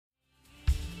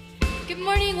Good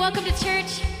morning, welcome to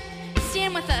church.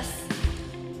 Stand with us.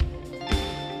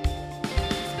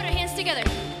 Let's put our hands together.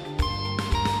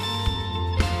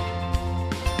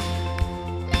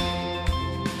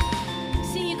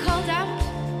 Sing, you called out.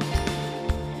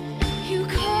 You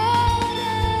called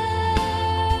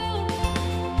out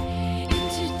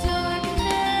into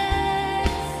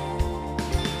darkness.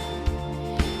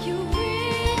 You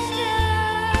reached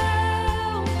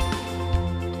out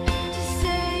to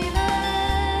save us.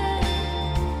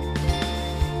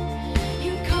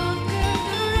 You conquered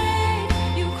the rain.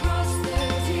 You crossed the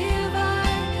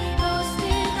divide. Lost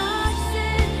in our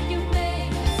sin. You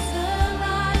made us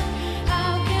alive.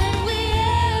 How can we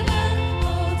ever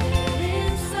hold it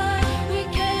inside? We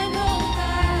can't hold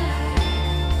back.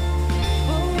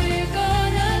 Oh, we're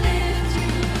gonna lift you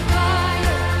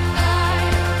higher,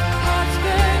 higher. Hearts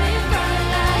burning bright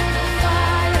like a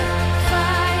fire,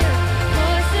 fire.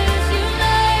 Voices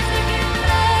unite, singing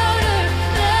louder,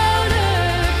 louder.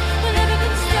 We're never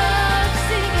gonna stop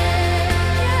singing.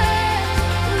 Yes,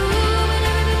 ooh, we're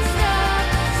never gonna stop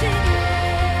singing.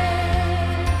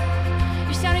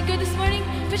 You're sounding good this morning.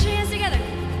 Put your hands together.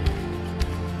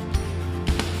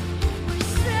 We're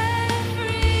set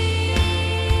free,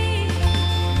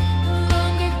 no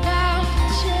longer bound to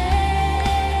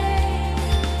chains.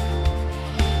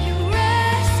 You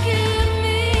rescued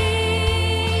me,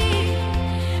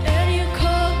 and you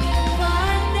called me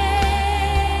by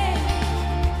name.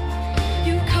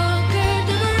 You conquered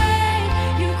the rain,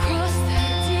 you crossed the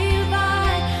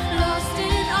divide. Lost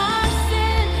in our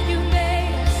sin, you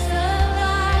made us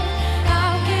alive.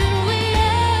 How can we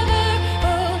ever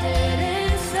hold it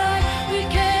inside? We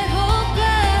can't hold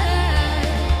back.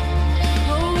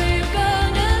 Oh, we're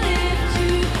gonna lift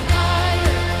you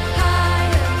higher,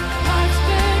 higher. Hearts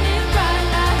burning bright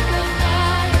like a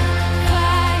fire,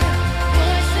 fire.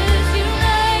 Voices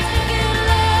unite, singing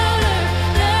louder,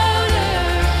 louder.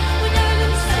 We're never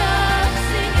gonna stop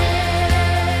singing.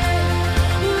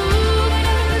 Ooh, we're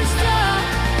never gonna stop.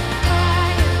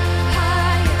 Higher,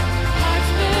 higher.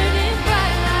 Hearts burning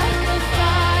bright like a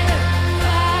fire,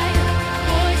 fire.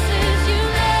 Voices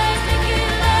unite,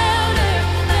 singing louder,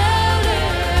 louder.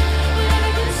 We're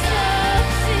never gonna stop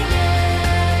singing.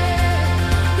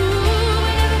 Ooh,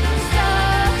 we're never gonna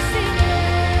stop singing.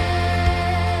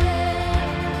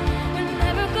 We're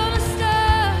never gonna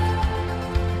stop.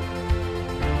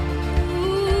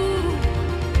 Ooh,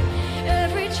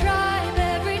 every tribe,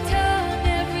 every tongue,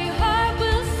 every heart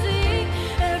will sing.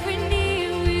 Every knee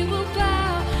we will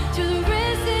bow to the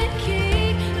risen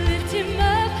King. Lift him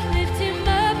up, lift him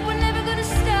up. We're never gonna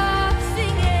stop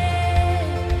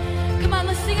singing. Come on,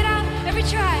 let's sing it out. Every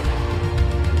tribe,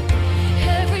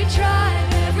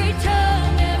 every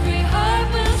tongue, every heart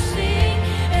will sing.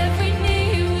 Every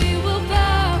knee we will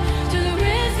bow to the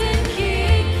risen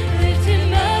King. Lift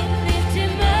him up, lift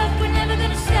him up. We're never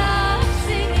gonna stop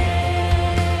singing.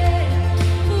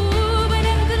 Ooh, we're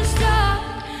never gonna stop.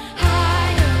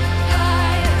 Higher,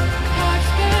 higher. Hearts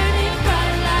burning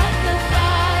bright like a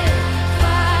fire,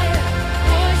 fire.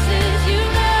 Voices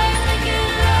unite, singing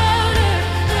louder,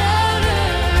 louder.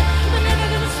 We're never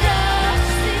gonna stop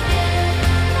singing.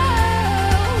 No,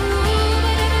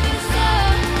 we're never gonna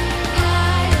stop.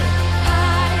 Higher,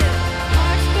 higher.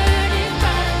 Hearts burning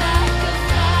bright like a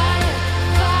fire,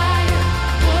 fire.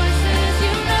 Voices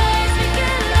unite,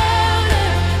 singing louder,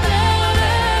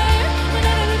 louder. We're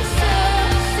never gonna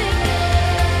stop singing.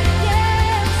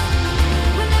 Yes,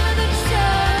 we're never gonna stop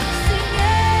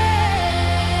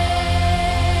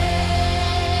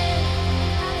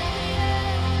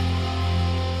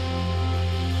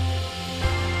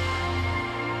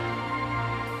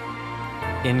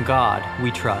In God we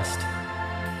trust.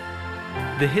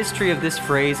 The history of this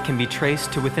phrase can be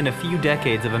traced to within a few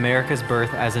decades of America's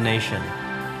birth as a nation.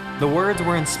 The words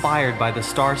were inspired by the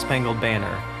Star-Spangled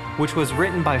Banner, which was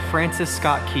written by Francis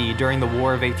Scott Key during the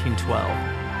War of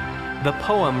 1812. The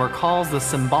poem recalls the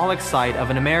symbolic sight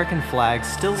of an American flag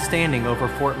still standing over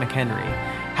Fort McHenry,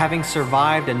 having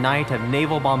survived a night of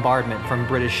naval bombardment from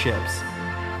British ships.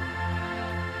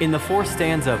 In the fourth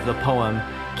stanza of the poem,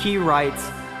 Key writes,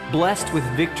 "Blessed with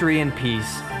victory and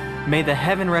peace, may the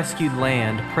heaven-rescued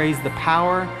land praise the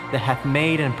power that hath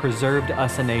made and preserved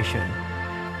us a nation.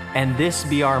 And this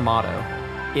be our motto,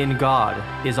 in God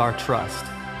is our trust."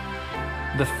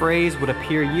 The phrase would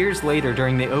appear years later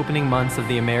during the opening months of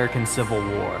the American Civil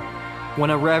War, when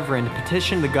a reverend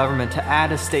petitioned the government to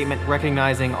add a statement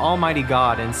recognizing Almighty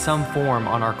God in some form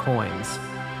on our coins.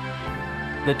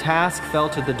 The task fell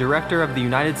to the director of the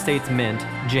United States Mint,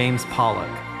 James Pollock,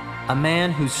 a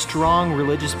man whose strong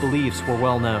religious beliefs were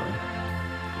well known.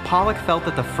 Pollock felt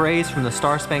that the phrase from the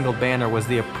Star-Spangled Banner was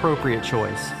the appropriate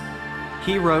choice.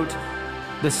 He wrote,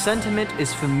 "The sentiment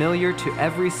is familiar to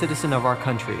every citizen of our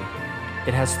country.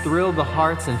 It has thrilled the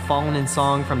hearts and fallen in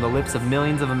song from the lips of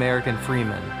millions of American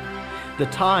freemen. The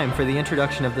time for the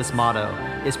introduction of this motto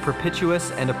is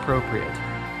propitious and appropriate.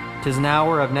 'Tis an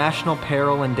hour of national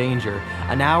peril and danger,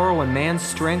 an hour when man's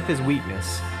strength is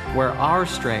weakness, where our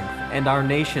strength and our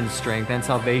nation's strength and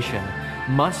salvation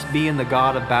must be in the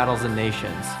God of battles and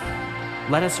nations.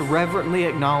 Let us reverently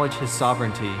acknowledge His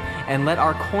sovereignty, and let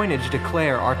our coinage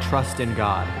declare our trust in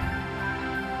God.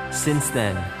 Since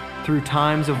then, through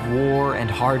times of war and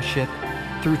hardship,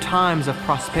 through times of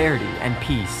prosperity and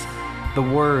peace, the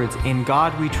words, 'In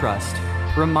God we trust,'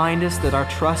 remind us that our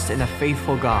trust in a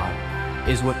faithful God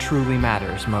is what truly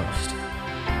matters most."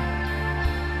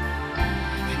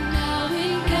 Now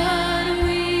in God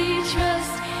we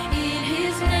trust, in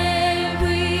His name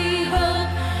we hope.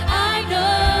 I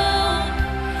know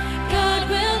God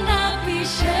will not be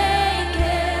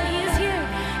shaken. He is here.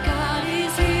 God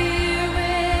is here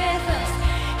with us.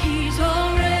 He's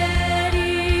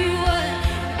already won.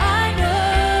 I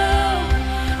know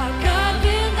our God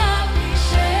will not be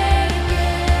shaken.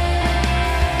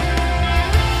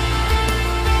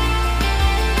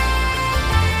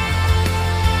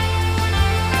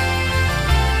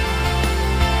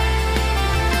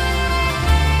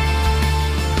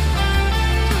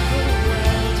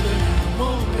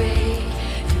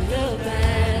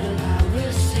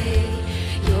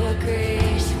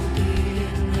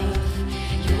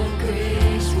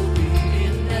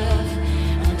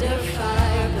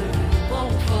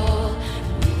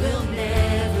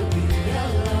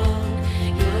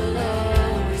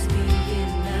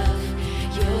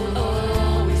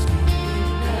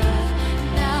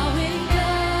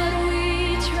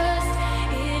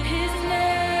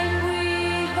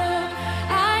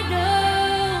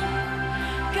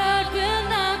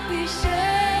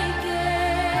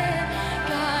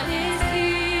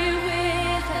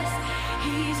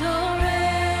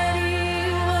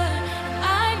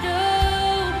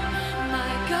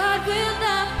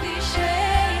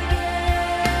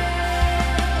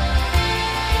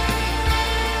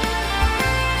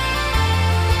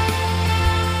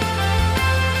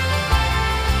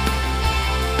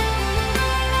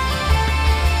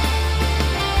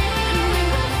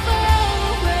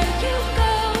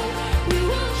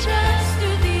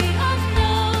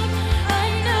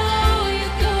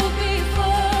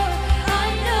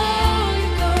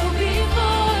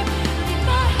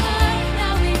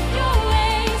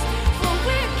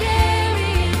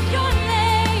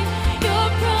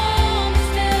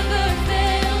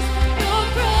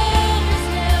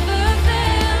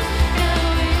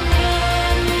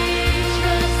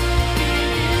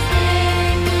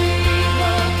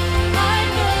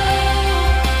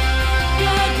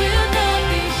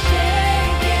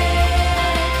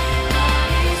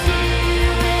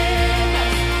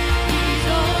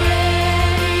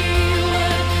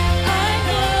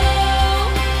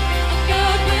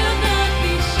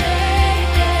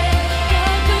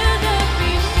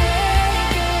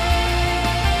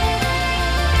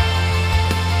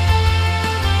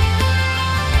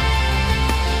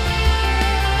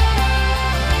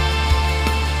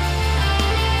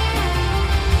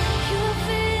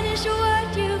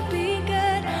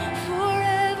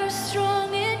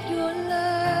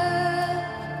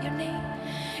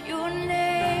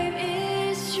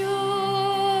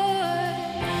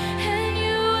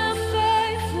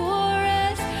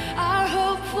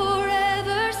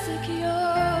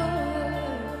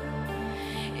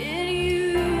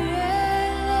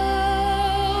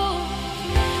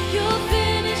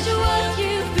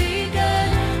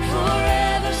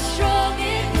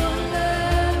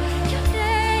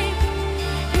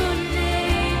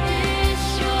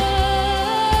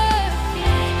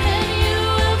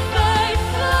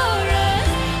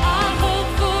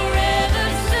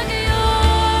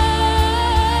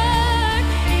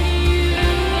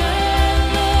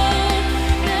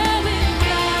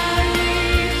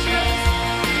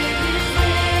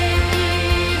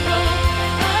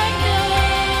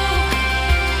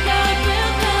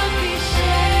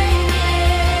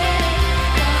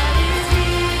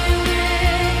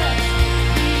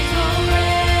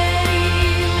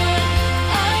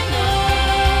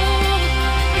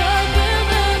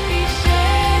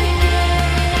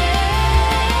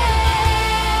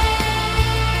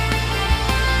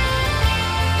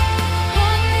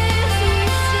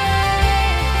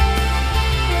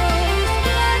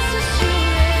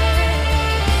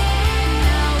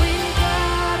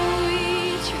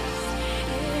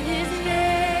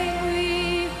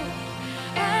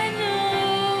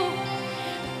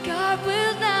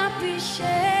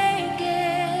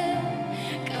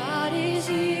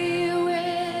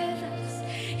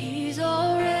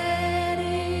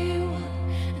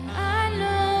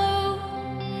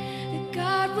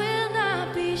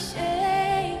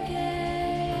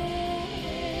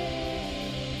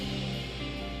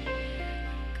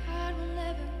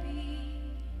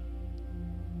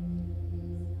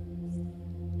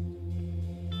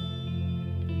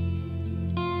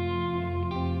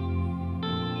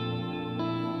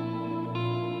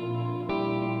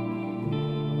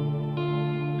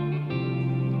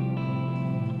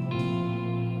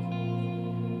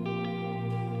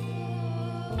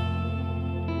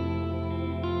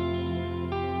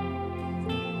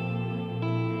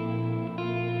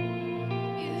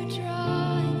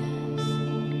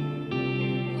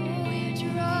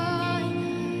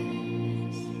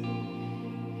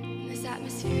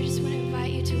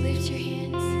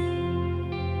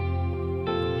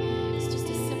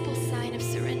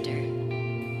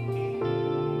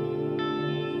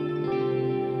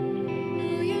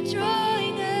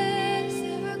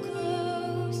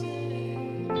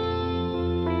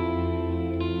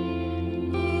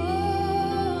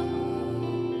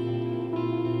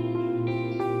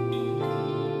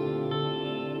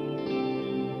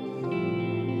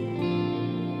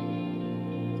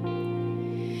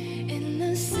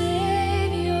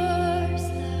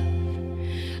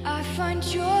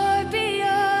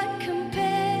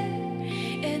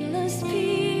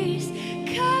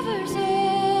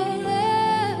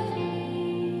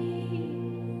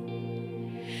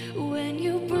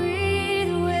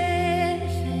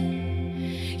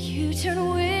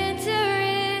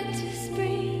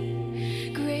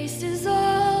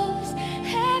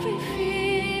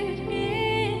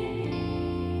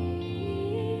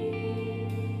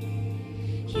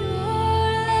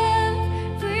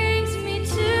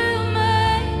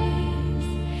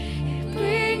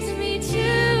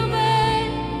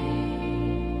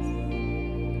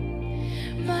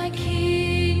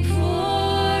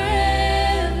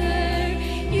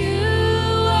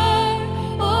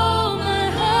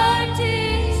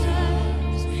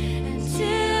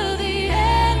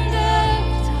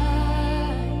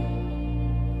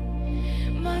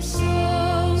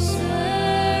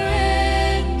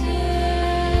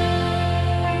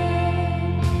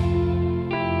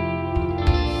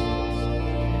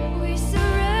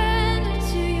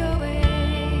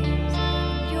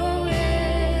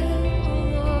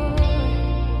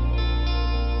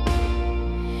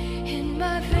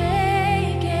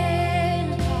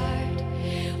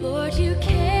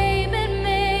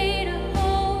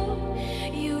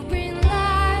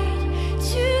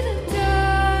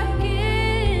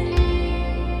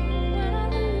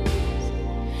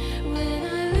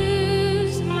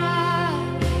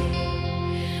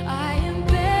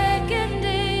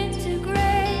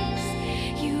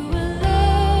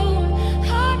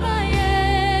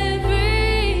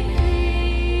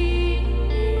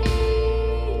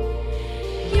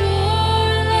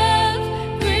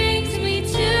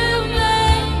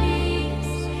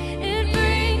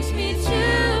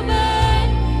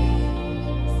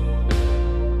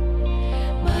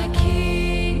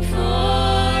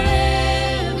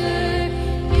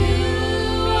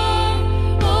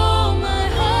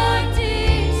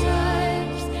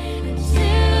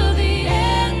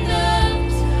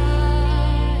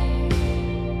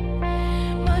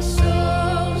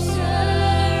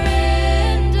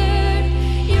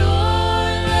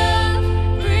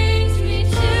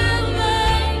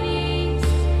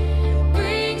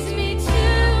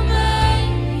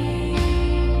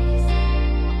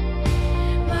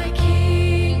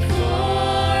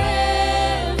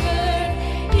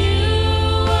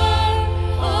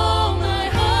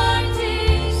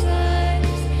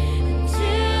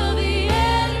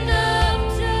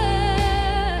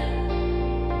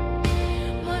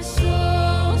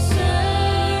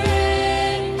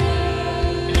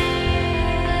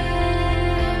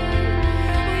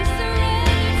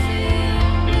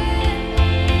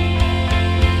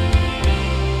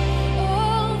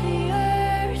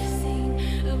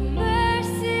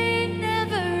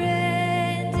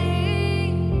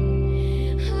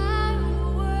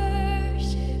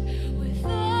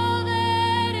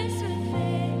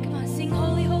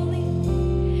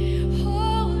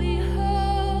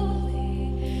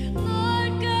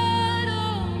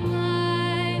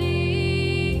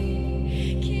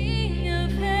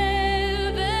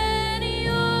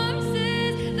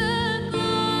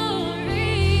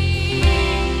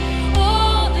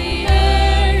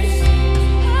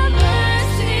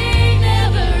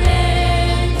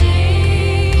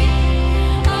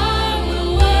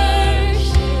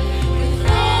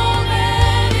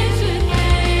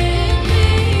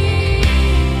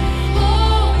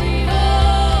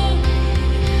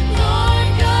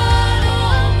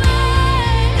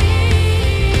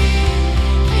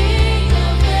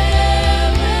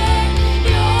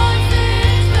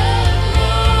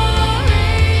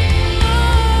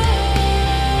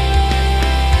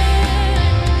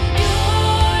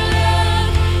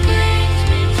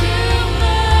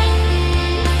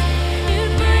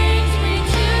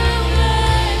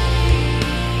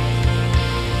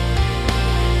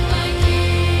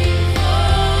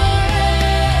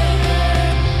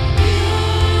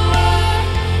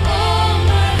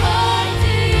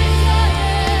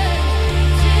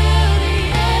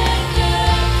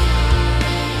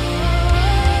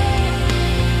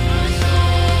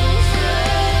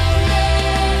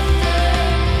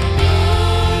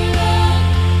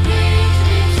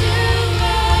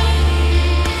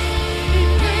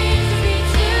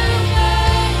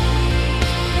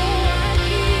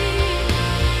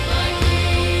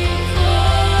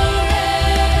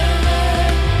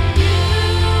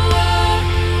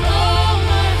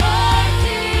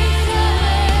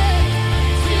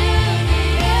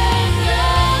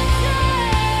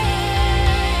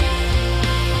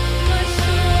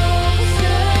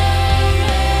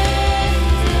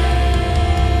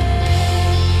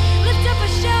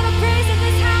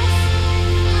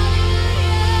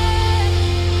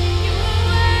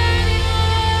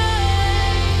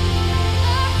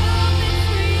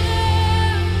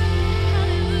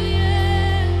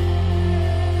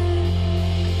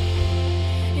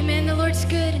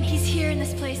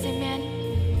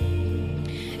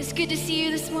 good to see you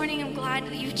this morning. I'm glad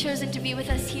that you've chosen to be with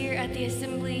us here at the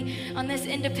Assembly on this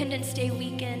Independence Day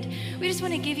weekend. We just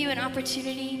want to give you an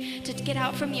opportunity to get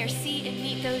out from your seat and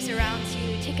meet those around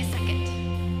you. Take a second.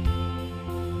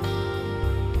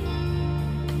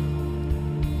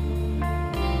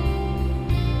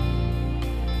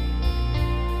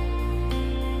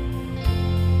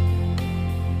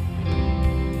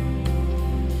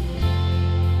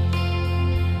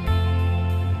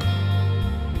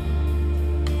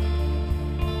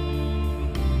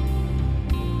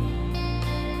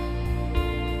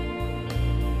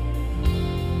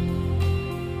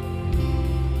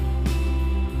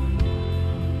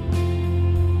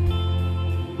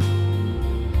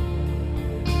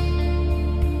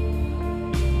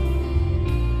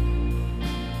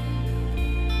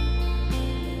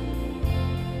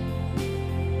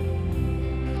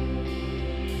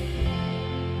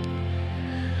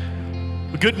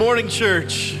 Good morning,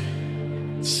 church.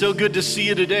 It's so good to see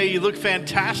you today. You look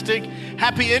fantastic.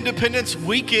 Happy Independence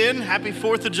Weekend. Happy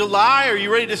 4th of July. Are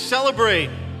you ready to celebrate?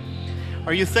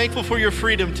 Are you thankful for your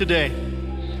freedom today?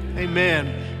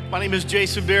 Amen. My name is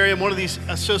Jason Berry. I'm one of these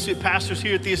associate pastors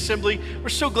here at the Assembly. We're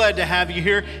so glad to have you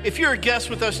here. If you're a guest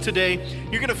with us today,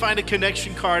 you're going to find a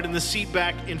connection card in the seat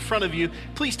back in front of you.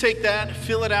 Please take that,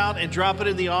 fill it out, and drop it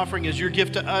in the offering as your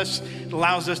gift to us. It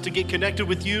allows us to get connected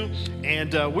with you,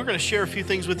 and we're going to share a few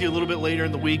things with you a little bit later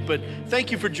in the week, but thank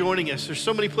you for joining us. There's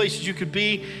so many places you could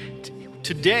be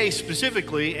today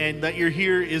specifically, and that you're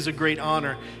here is a great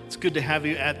honor. It's good to have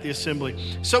you at the Assembly.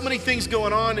 So many things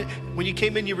going on. When you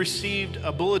came in, you received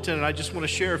a bulletin, and I just want to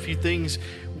share a few things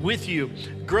with you.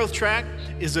 Growth Track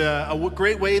is a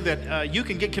great way that you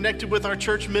can get connected with our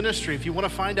church ministry. If you want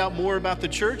to find out more about the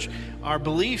church, our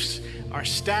beliefs, our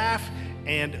staff,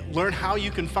 and learn how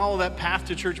you can follow that path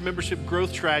to church membership,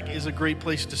 Growth Track is a great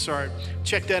place to start.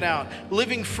 Check that out.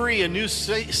 Living Free, a new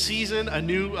season, a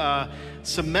new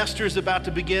semester is about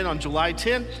to begin on July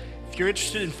 10th. If you're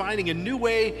interested in finding a new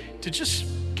way to just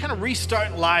kind of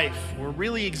restart life or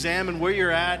really examine where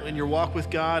you're at in your walk with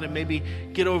God and maybe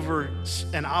get over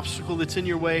an obstacle that's in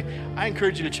your way, I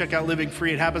encourage you to check out Living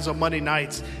Free. It happens on Monday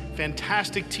nights.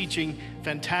 Fantastic teaching,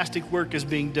 fantastic work is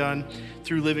being done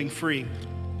through Living Free.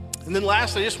 And then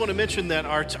last, I just want to mention that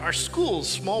our schools,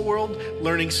 Small World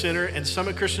Learning Center and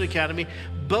Summit Christian Academy,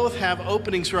 both have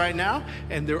openings right now,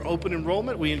 and they're open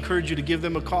enrollment. We encourage you to give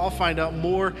them a call, find out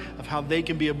more of how they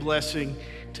can be a blessing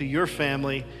to your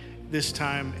family this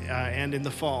time and in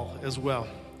the fall as well.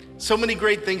 So many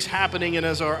great things happening, and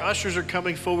as our ushers are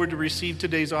coming forward to receive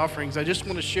today's offerings, I just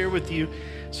want to share with you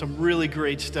some really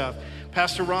great stuff.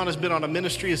 Pastor Ron has been on a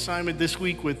ministry assignment this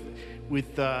week with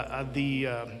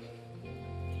the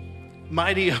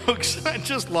Mighty Oaks. I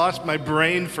just lost my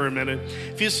brain for a minute.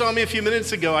 If you saw me a few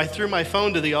minutes ago, I threw my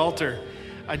phone to the altar.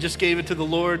 I just gave it to the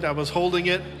Lord. I was holding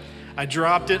it. I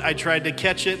dropped it. I tried to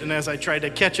catch it, and as I tried to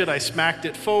catch it, I smacked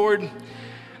it forward.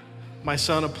 My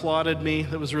son applauded me.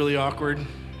 That was really awkward.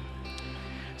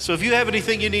 So if you have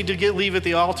anything you need to leave at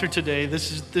the altar today, this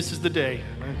is the day.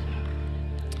 Right?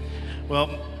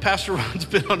 Well, Pastor Ron's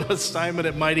been on assignment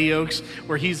at Mighty Oaks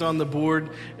where he's on the board.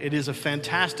 It is a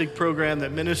fantastic program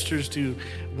that ministers to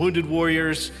wounded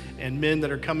warriors and men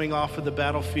that are coming off of the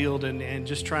battlefield and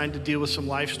just trying to deal with some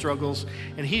life struggles.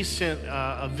 And he sent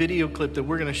a video clip that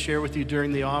we're going to share with you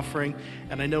during the offering,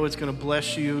 and I know it's going to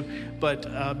bless you.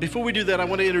 But before we do that, I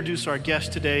want to introduce our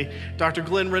guest today. Dr.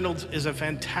 Glenn Reynolds is a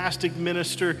fantastic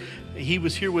minister. He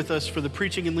was here with us for the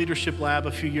Preaching and Leadership Lab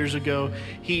a few years ago.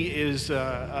 He is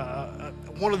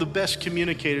one of the best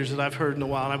communicators that I've heard in a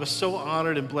while, and I was so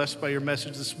honored and blessed by your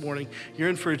message this morning. You're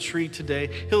in for a treat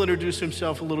today. He'll introduce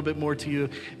himself a little bit more to you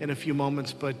in a few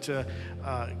moments, but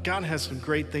God has some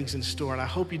great things in store, and I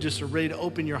hope you just are ready to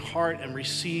open your heart and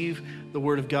receive the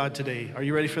Word of God today. Are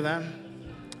you ready for that?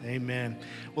 Amen.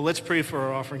 Well, let's pray for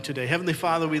our offering today. Heavenly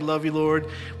Father, we love you, Lord.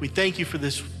 We thank you for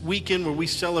this weekend where we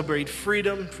celebrate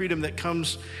freedom that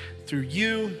comes through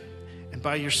you and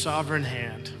by your sovereign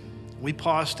hand. We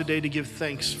pause today to give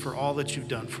thanks for all that you've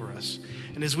done for us.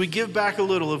 And as we give back a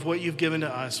little of what you've given to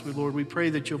us, Lord, we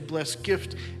pray that you'll bless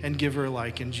gift and giver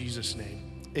alike in Jesus'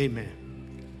 name. Amen.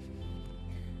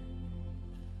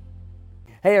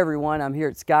 Hey everyone, I'm here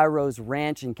at Sky Rose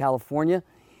Ranch in California,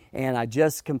 and I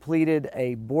just completed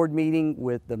a board meeting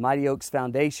with the Mighty Oaks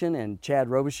Foundation and Chad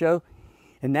Robichaux.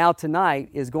 And now tonight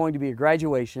is going to be a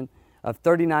graduation of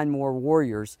 39 more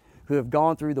warriors who have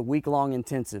gone through the week-long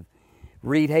intensive.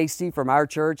 Reed Hasty from our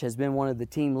church has been one of the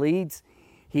team leads.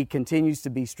 He continues to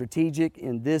be strategic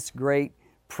in this great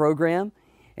program.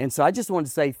 And so I just want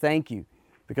to say thank you,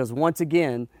 because once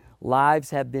again,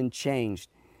 lives have been changed.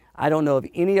 I don't know of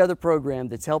any other program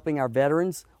that's helping our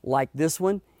veterans like this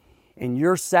one. and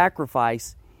your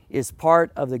sacrifice is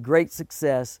part of the great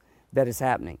success that is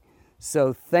happening.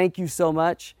 So thank you so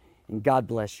much, and God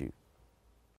bless you.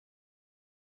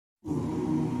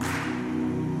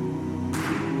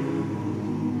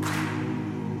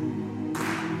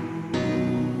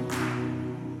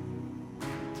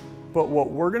 But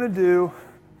what we're going to do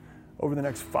over the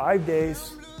next 5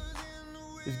 days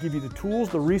is give you the tools,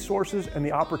 the resources, and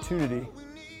the opportunity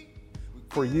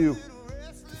for you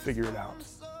to figure it out.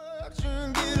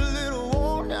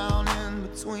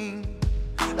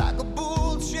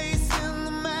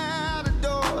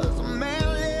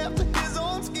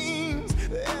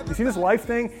 You see this life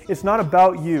thing? It's not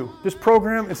about you. This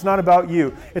program, it's not about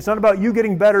you. It's not about you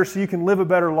getting better so you can live a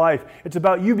better life. It's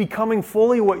about you becoming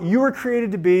fully what you were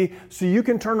created to be so you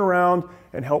can turn around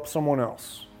and help someone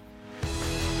else.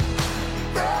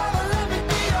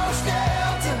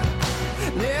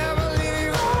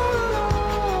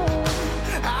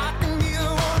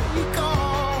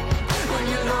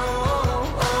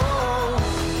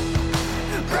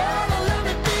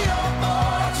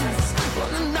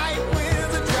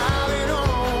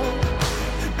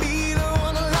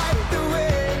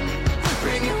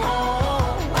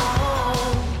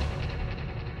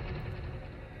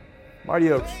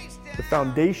 Mighty Oaks, the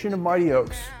foundation of Mighty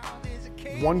Oaks.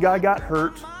 One guy got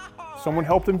hurt, someone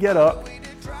helped him get up,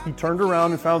 he turned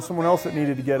around and found someone else that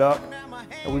needed to get up,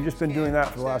 and we've just been doing that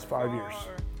for the last 5 years.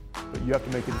 But you have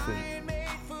to make a decision.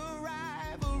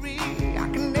 I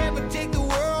can never take the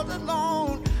world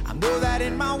alone. I know that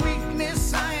in my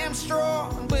weakness I am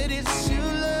strong, but it's your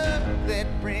love that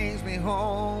brings me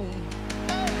home.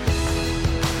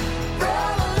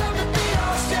 Brother, let me be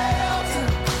your shelter.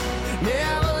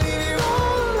 Never leave you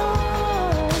all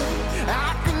alone.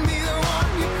 I can be the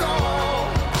one you call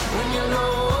when you're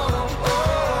low.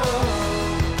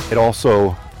 It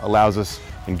also allows us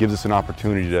and gives us an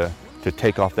opportunity to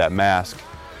take off that mask.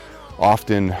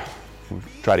 Often we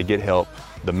try to get help,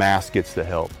 the mask gets the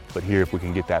help. But here, if we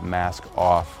can get that mask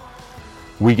off,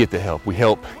 we get the help. We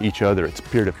help each other. It's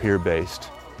peer-to-peer based.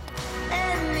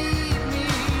 And leave me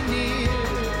near,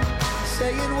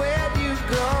 saying where'd you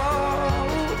go?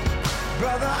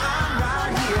 Brother, I'm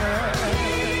right here.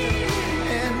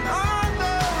 And on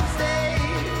those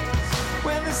days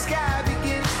when the sky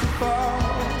begins to fall,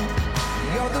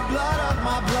 you're the blood of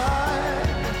my blood.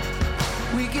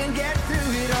 We can get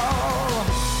through it all.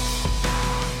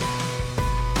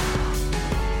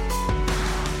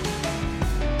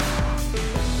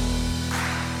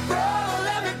 Brother,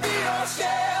 let me be your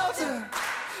shelter.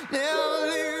 Never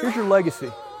leave. Here's your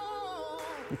legacy.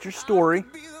 It's your story.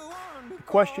 The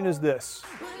question is this: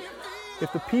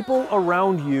 if the people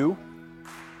around you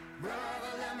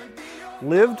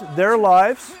lived their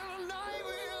lives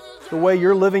the way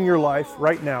you're living your life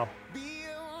right now,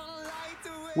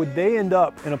 would they end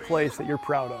up in a place that you're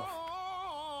proud of?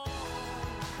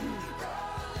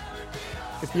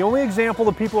 If the only example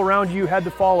the people around you had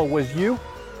to follow was you,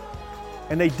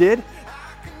 and they did,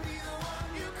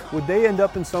 would they end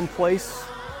up in some place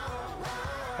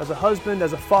as a husband,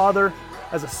 as a father,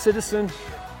 as a citizen,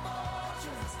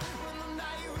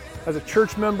 as a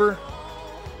church member?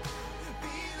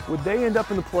 Would they end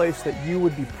up in the place that you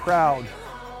would be proud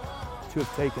to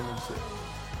have taken them to?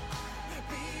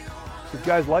 If you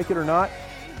guys like it or not,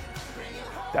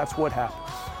 that's what happens.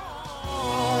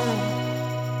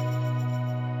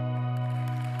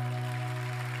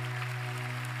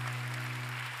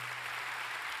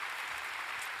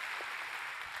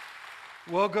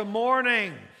 Well, good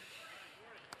morning.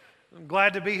 I'm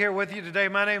glad to be here with you today.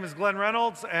 My name is Glenn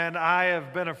Reynolds, and I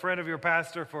have been a friend of your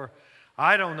pastor for,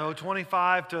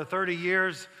 25 to 30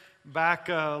 years, back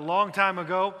a long time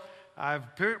ago.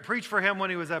 I've preached for him when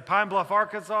he was at Pine Bluff,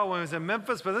 Arkansas, when he was in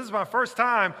Memphis, but this is my first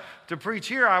time to preach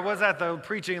here. I was at the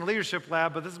Preaching and Leadership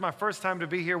Lab, but this is my first time to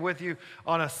be here with you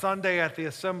on a Sunday at the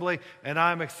Assembly, and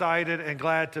I'm excited and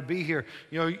glad to be here.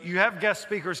 You know, you have guest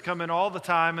speakers come in all the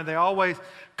time, and they always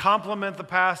compliment the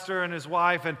pastor and his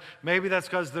wife, and maybe that's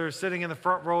because they're sitting in the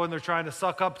front row and they're trying to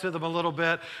suck up to them a little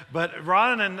bit. But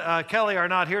Ron and Kelly are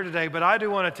not here today, but I do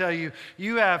want to tell you,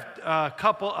 you have a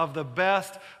couple of the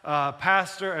best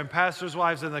pastor and pastors'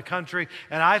 wives in the country,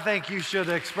 and I think you should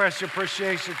express your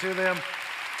appreciation to them.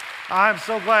 I'm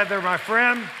so glad they're my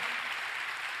friend.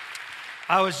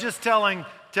 I was just telling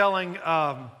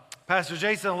Pastor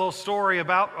Jason a little story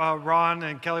about Ron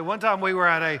and Kelly. One time we were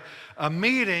at a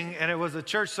meeting, and it was a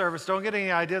church service. Don't get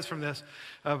any ideas from this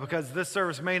because this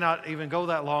service may not even go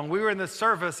that long. We were in this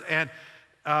service, and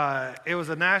it was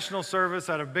a national service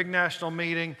at a big national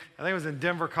meeting. I think it was in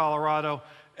Denver, Colorado.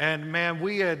 And man,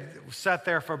 we had sat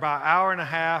there for about an hour and a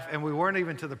half, and we weren't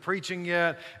even to the preaching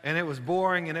yet, and it was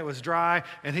boring and it was dry.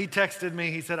 And he texted me,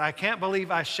 he said, I can't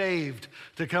believe I shaved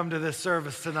to come to this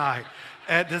service tonight.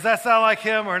 And does that sound like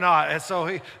him or not? And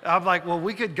so I'm like, well,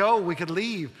 we could go, we could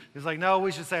leave. He's like, no,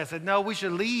 we should stay. I said, no, we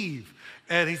should leave.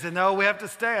 And he said, no, we have to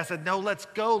stay. I said, no, let's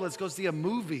go see a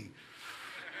movie.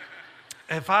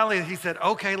 And finally, he said,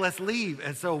 okay, let's leave.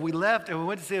 And so we left and we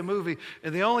went to see a movie.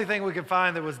 And the only thing we could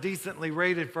find that was decently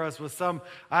rated for us was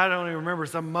I don't even remember,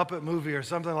 some Muppet movie or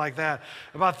something like that.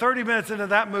 About 30 minutes into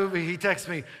that movie, he texts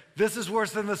me, this is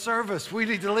worse than the service. We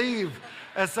need to leave.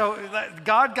 And so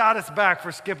God got us back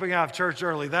for skipping out of church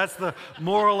early. That's the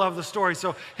moral of the story.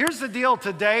 So here's the deal.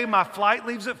 Today, my flight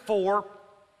leaves at 4.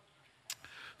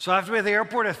 So I have to be at the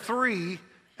airport at 3.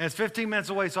 And it's 15 minutes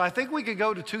away, so I think we could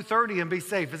go to 2:30 and be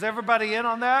safe. Is everybody in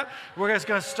on that? We're just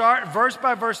going to start verse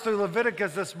by verse through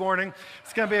Leviticus this morning.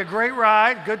 It's going to be a great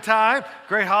ride, good time,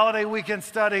 great holiday weekend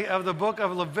study of the book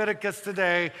of Leviticus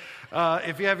today.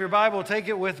 If you have your Bible, take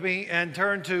it with me and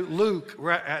turn to Luke,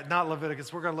 not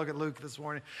Leviticus. We're going to look at Luke this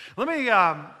morning. Let me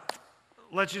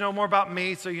let you know more about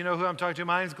me so you know who I'm talking to.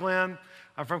 My name's Glenn.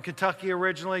 I'm from Kentucky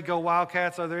originally. Go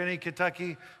Wildcats. Are there any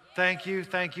Kentucky? Thank you,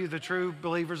 the true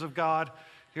believers of God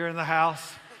here in the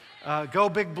house. Go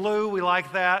Big Blue, we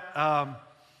like that.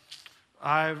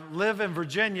 I live in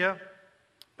Virginia,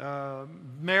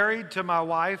 married to my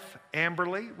wife,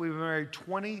 Amberly. We've been married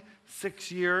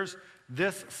 26 years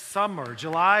this summer.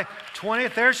 July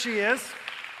 20th, there she is.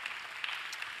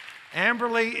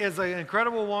 Amberly is an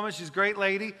incredible woman. She's a great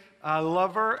lady. I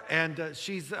love her, and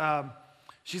she's an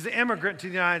immigrant to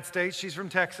the United States. She's from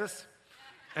Texas,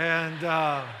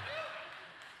 and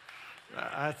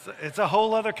it's a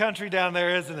whole other country down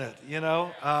there, isn't it? You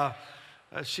know,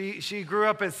 she grew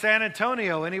up in San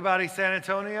Antonio. Anybody San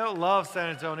Antonio? Love San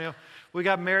Antonio. We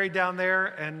got married down there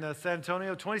in San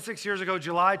Antonio 26 years ago,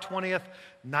 July 20th,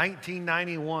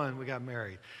 1991. We got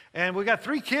married, and we got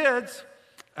 3 kids.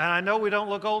 And I know we don't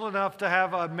look old enough to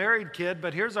have a married kid,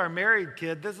 but here's our married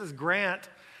kid. This is Grant.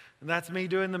 And that's me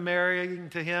doing the marrying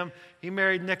to him. He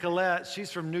married Nicolette.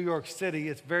 She's from New York City.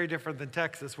 It's very different than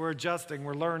Texas. We're adjusting.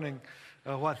 We're learning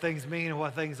what things mean and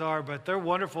what things are. But they're a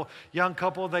wonderful young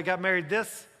couple. They got married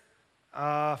this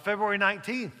February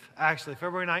 19th, actually,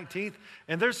 February 19th.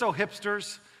 And they're so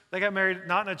hipsters. They got married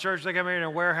not in a church. They got married in a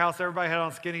warehouse. Everybody had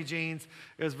on skinny jeans.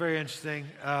 It was very interesting.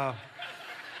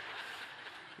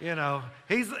 You know,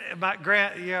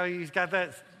 Grant, you know, he's got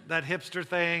that hipster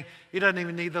thing. He doesn't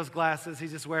even need those glasses. He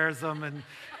just wears them and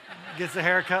gets a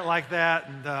haircut like that.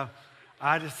 And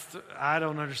I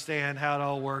don't understand how it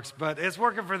all works, but it's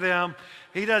working for them.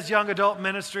 He does young adult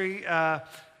ministry at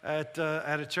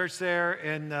a church there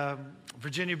in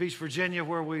Virginia Beach, Virginia,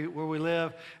 where we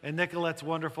live. And Nicolette's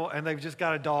wonderful, and they've just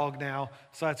got a dog now,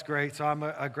 so that's great. So I'm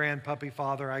a grand puppy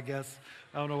father, I guess.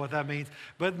 I don't know what that means.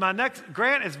 But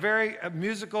Grant is very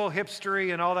musical,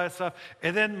 hipstery, and all that stuff.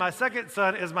 And then my second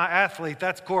son is my athlete.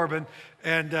 That's Corbin.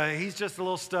 And he's just a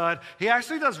little stud. He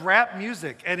actually does rap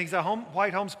music, and he's a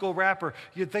white homeschool rapper.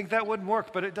 You'd think that wouldn't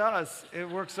work, but it does. It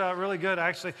works out really good,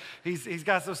 actually. He's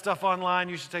got some stuff online.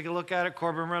 You should take a look at it.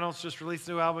 Corbin Reynolds just released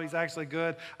a new album. He's actually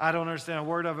good. I don't understand a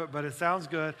word of it, but it sounds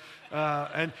good.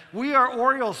 And we are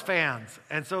Orioles fans.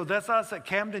 And so that's us at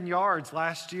Camden Yards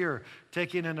last year,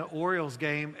 taking in an Orioles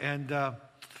game. And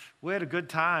we had a good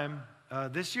time.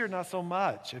 This year, not so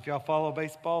much. If y'all follow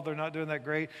baseball, they're not doing that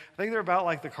great. I think they're about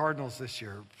like the Cardinals this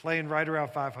year, playing right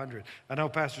around 500. I know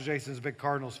Pastor Jason's a big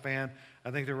Cardinals fan.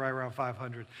 I think they're right around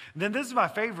 500. And then this is my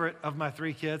favorite of my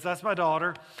 3 kids. That's my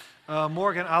daughter,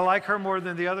 Morgan. I like her more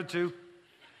than the other 2.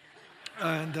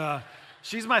 And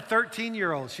she's my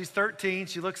 13-year-old. She's 13.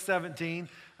 She looks 17.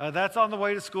 That's on the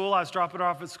way to school. I was dropping her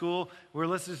off at school. We were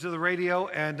listening to the radio,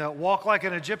 and Walk Like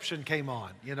an Egyptian came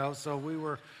on, you know, so we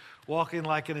were walking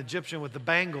like an Egyptian with the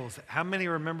bangles. How many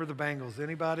remember the bangles?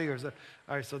 Anybody? Or is that,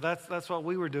 all right, so that's what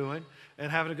we were doing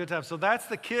and having a good time. So that's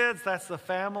the kids, that's the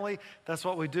family, that's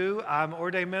what we do. I'm an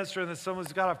ordained minister, and then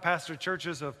someone's got to pastor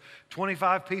churches of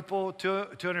 25 people,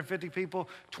 250 people,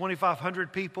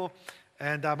 2,500 people,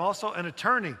 and I'm also an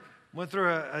attorney. Went through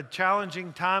a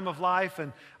challenging time of life,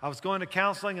 and I was going to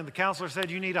counseling, and the counselor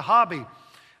said, you need a hobby.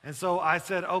 And so I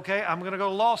said, okay, I'm going to go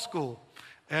to law school.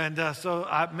 And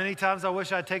many times I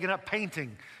wish I'd taken up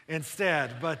painting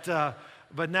instead.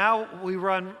 But now we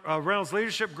run a Reynolds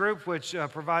Leadership Group, which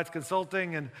provides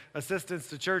consulting and assistance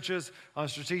to churches on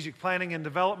strategic planning and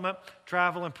development,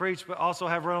 travel and preach, but also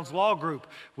have Reynolds Law Group,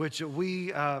 which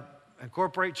we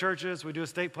incorporate churches, we do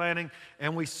estate planning,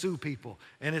 and we sue people.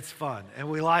 And it's fun,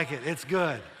 and we like it. It's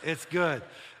good. It's good.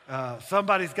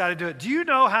 Somebody's got to do it. Do you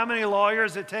know how many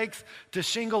lawyers it takes to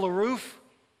shingle a roof?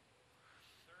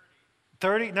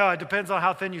 30? No, it depends on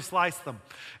how thin you slice them.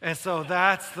 And so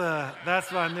that's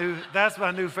my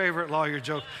new favorite lawyer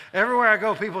joke. Everywhere I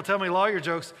go, people tell me lawyer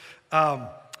jokes.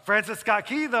 Francis Scott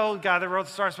Key, though, guy that wrote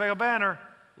the Star Spangled Banner,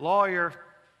 lawyer.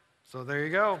 So there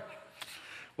you go.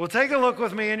 Well, take a look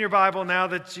with me in your Bible now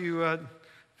that you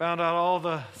found out all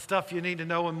the stuff you need to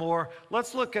know and more.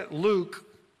 Let's look at Luke.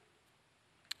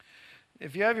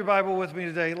 If you have your Bible with me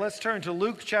today, let's turn to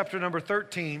Luke chapter number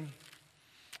 13.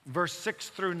 Verse 6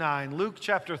 through 9. Luke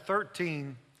chapter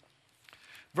 13,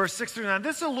 verse 6 through 9.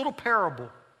 This is a little parable.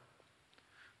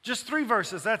 Just 3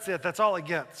 verses, that's it. That's all it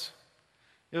gets.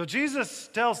 You know,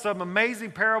 Jesus tells some amazing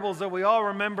parables that we all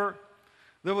remember,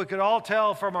 that we could all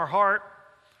tell from our heart.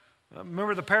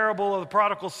 Remember the parable of the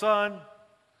prodigal son,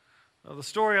 the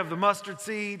story of the mustard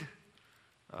seed,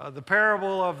 the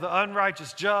parable of the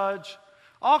unrighteous judge.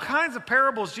 All kinds of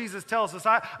parables Jesus tells us.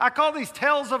 I call these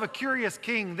tales of a curious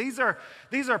king. These are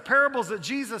parables that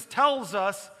Jesus tells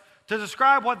us to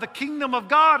describe what the kingdom of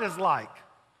God is like.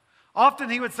 Often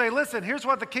he would say, listen, here's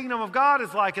what the kingdom of God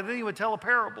is like, and then he would tell a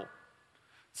parable.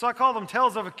 So I call them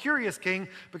tales of a curious king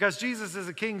because Jesus is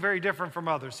a king very different from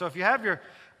others. So if you have your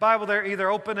Bible there, either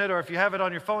open it or if you have it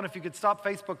on your phone, if you could stop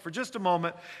Facebook for just a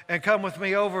moment and come with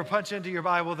me over, punch into your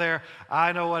Bible there.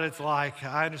 I know what it's like.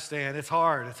 I understand. It's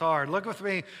hard. It's hard. Look with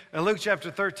me at Luke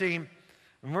chapter 13,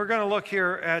 and we're going to look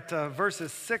here at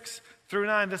verses 6 through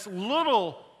 9. This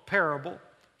little parable,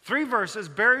 3 verses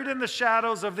buried in the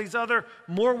shadows of these other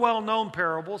more well-known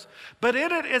parables, but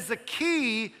in it is the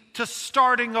key to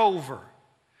starting over.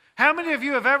 How many of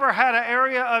you have ever had an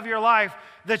area of your life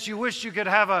that you wish you could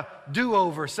have a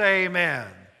do-over? Say amen.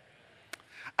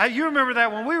 You remember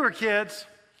that when we were kids,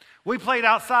 we played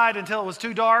outside until it was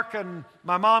too dark, and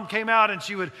my mom came out and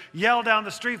she would yell down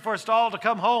the street for us all to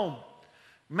come home.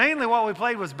 Mainly what we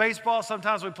played was baseball.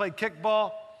 Sometimes we played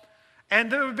kickball.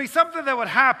 And there would be something that would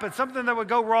happen, something that would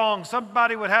go wrong.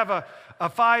 Somebody would have a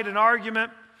fight, an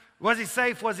argument. Was he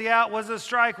safe? Was he out? Was it a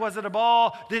strike? Was it a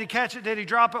ball? Did he catch it? Did he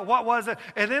drop it? What was it?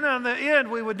 And then on the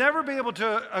end, we would never be able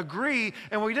to agree,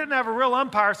 and we didn't have a real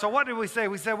umpire. So what did we say?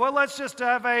 We said, well, let's just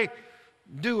have a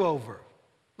do-over.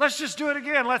 Let's just do it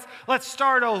again. Let's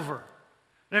start over.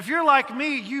 And if you're like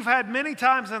me, you've had many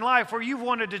times in life where you've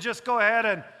wanted to just go ahead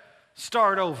and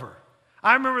start over.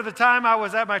 I remember the time I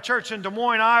was at my church in Des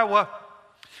Moines, Iowa.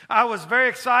 I was very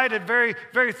excited, very,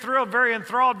 very thrilled, very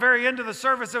enthralled, very into the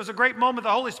service. It was a great moment.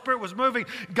 The Holy Spirit was moving.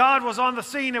 God was on the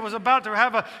scene. It was about to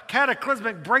have a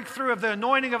cataclysmic breakthrough of the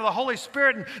anointing of the Holy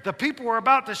Spirit, and the people were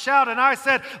about to shout, and I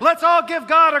said, let's all give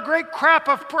God a great crap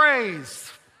of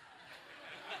praise.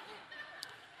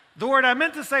 The word I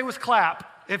meant to say was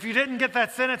clap. If you didn't get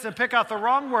that sentence and pick out the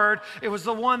wrong word, it was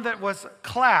the one that was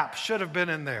clap, should have been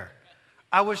in there.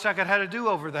 I wish I could have had a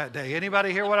do-over that day.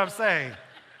 Anybody hear what I'm saying?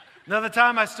 Another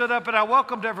time I stood up and I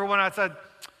welcomed everyone. I said,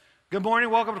 good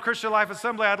morning, welcome to Christian Life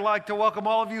Assembly. I'd like to welcome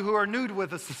all of you who are new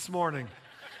with us this morning.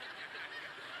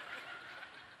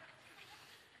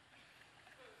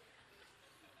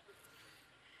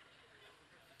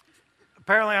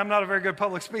 Apparently I'm not a very good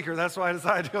public speaker. That's why I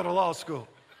decided to go to law school.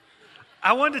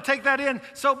 I wanted to take that in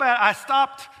so bad. I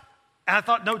stopped and I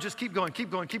thought, no, just keep going,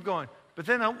 keep going, keep going. But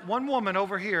then one woman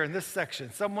over here in this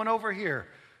section, someone over here,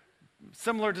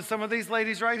 similar to some of these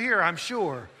ladies right here, I'm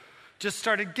sure, just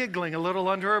started giggling a little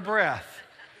under her breath.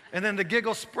 And then the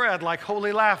giggle spread like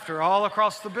holy laughter all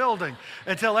across the building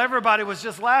until everybody was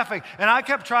just laughing. And I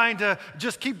kept trying to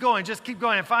just keep going, just keep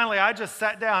going. And finally, I just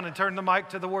sat down and turned the mic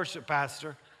to the worship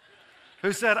pastor,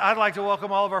 who said, I'd like to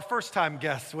welcome all of our first-time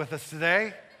guests with us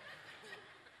today.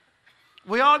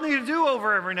 We all need a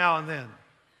do-over every now and then.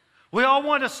 We all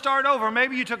want to start over.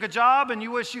 Maybe you took a job and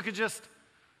you wish you could just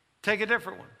take a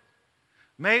different one.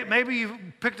 Maybe you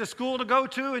picked a school to go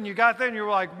to and you got there and you were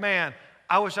like, man,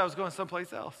 I wish I was going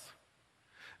someplace else.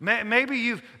 Maybe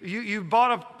you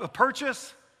bought a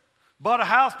purchase, bought a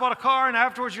house, bought a car, and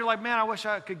afterwards you're like, man, I wish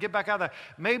I could get back out of that.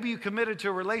 Maybe you committed to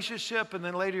a relationship and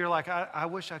then later you're like, I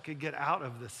wish I could get out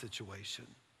of this situation.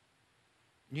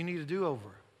 You need a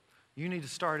do-over. You need to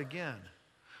start again.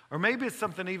 Or maybe it's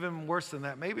something even worse than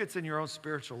that. Maybe it's in your own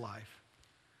spiritual life.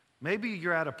 Maybe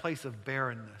you're at a place of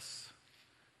barrenness.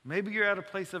 Maybe you're at a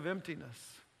place of emptiness.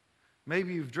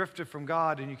 Maybe you've drifted from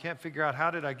God and you can't figure out,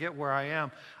 how did I get where I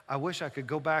am? I wish I could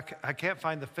go back. I can't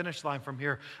find the finish line from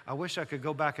here. I wish I could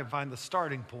go back and find the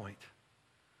starting point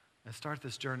and start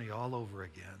this journey all over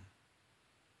again.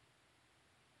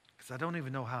 Because I don't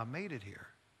even know how I made it here.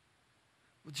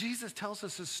 Well, Jesus tells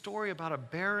us a story about a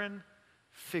barren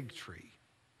fig tree.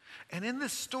 And in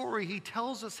this story, he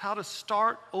tells us how to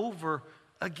start over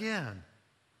again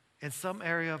in some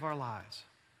area of our lives.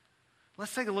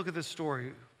 Let's take a look at this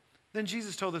story. Then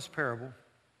Jesus told this parable.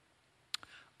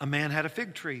 A man had a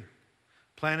fig tree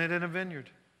planted in a vineyard,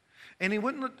 and he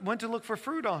went to look for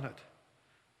fruit on it,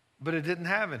 but it didn't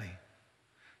have any.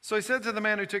 So he said to the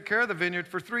man who took care of the vineyard,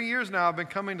 "For 3 years now I've been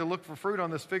coming to look for fruit on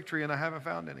this fig tree, and I haven't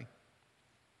found any.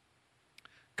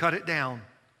 Cut it down.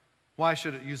 Why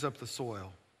should it use up the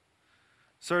soil?"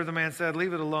 Sir, the man said,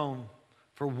 "Leave it alone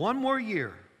for 1 more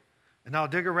year, and I'll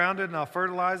dig around it and I'll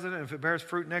fertilize it, and if it bears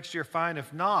fruit next year, fine.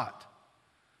 If not,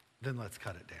 then let's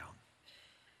cut it down."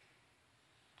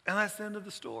 And that's the end of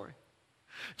the story.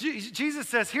 Jesus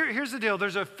says, here's the deal.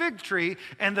 There's a fig tree,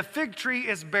 and the fig tree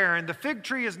is barren. The fig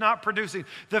tree is not producing.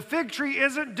 The fig tree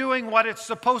isn't doing what it's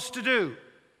supposed to do.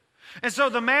 And so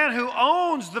the man who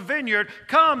owns the vineyard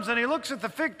comes and he looks at the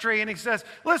fig tree and he says,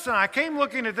 "Listen, I came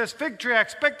looking at this fig tree. I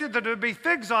expected there to be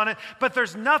figs on it, but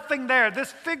there's nothing there.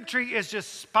 This fig tree is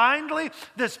just spindly.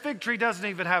 This fig tree doesn't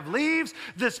even have leaves.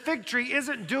 This fig tree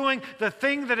isn't doing the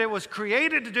thing that it was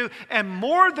created to do. And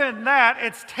more than that,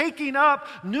 it's taking up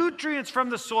nutrients from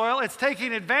the soil. It's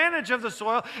taking advantage of the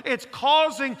soil. It's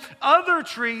causing other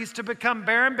trees to become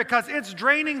barren because it's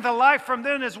draining the life from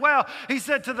them as well." He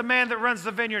said to the man that runs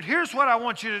the vineyard, "Here's what I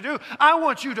want you to do. I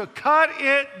want you to cut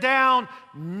it down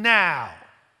now."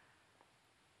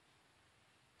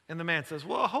 And the man says,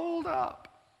 "Well, hold up.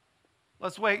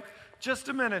 Let's wait just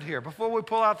a minute here. Before we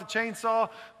pull out the chainsaw,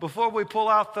 before we pull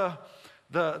out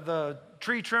the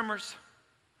tree trimmers,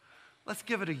 let's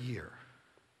give it a year.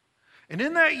 And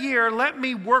in that year, let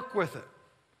me work with it.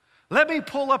 Let me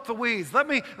pull up the weeds. Let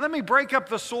me break up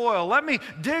the soil. Let me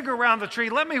dig around the tree.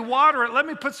 Let me water it. Let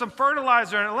me put some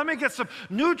fertilizer in it. Let me get some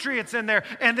nutrients in there.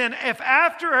 And then if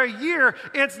after a year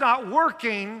it's not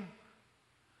working,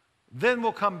 then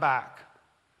we'll come back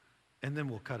and then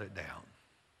we'll cut it down."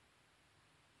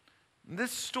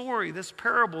 This story, this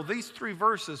parable, these 3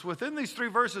 verses, within these 3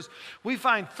 verses, we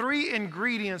find 3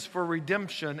 ingredients for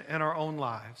redemption in our own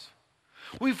lives.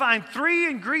 We find 3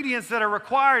 ingredients that are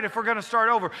required if we're going to start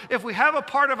over. If we have a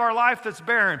part of our life that's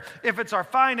barren, if it's our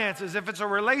finances, if it's a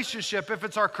relationship, if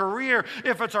it's our career,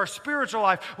 if it's our spiritual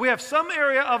life, we have some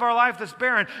area of our life that's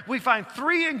barren. We find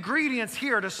 3 ingredients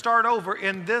here to start over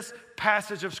in this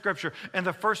passage of Scripture. And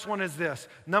the first one is this.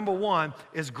 Number 1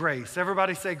 is grace.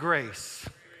 Everybody say grace.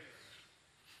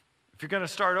 If you're going to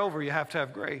start over, you have to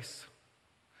have grace.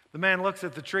 The man looks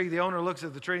at the tree, the owner looks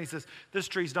at the tree and he says, "This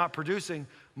tree's not producing.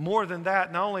 More than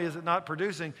that, not only is it not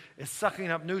producing, it's sucking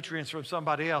up nutrients from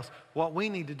somebody else. What we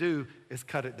need to do is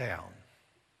cut it down."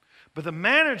 But the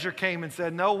manager came and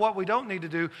said, "No, what we don't need to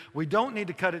do, we don't need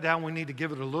to cut it down. We need to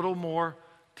give it a little more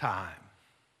time."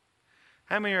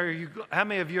 How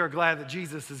many of you are glad that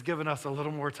Jesus has given us a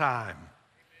little more time?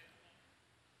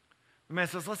 The man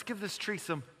says, "Let's give this tree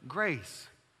some grace."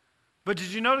 But did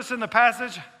you notice in the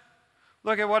passage?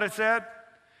 Look at what it said.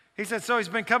 He said, so he's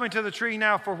been coming to the tree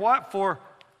now for what? For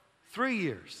 3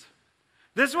 years.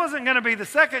 This wasn't going to be the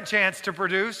second chance to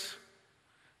produce.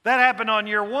 That happened on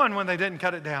year 1 when they didn't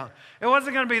cut it down. It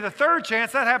wasn't going to be the 3rd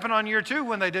chance. That happened on year 2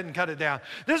 when they didn't cut it down.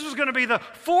 This was going to be the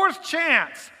 4th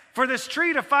chance for this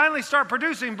tree to finally start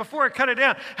producing before it cut it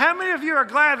down. How many of you are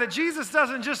glad that Jesus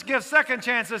doesn't just give second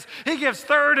chances? He gives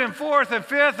 3rd and 4th and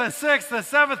 5th and 6th and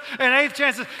 7th and 8th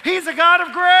chances. He's a God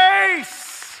of grace.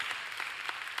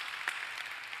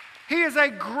 He is a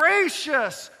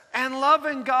gracious and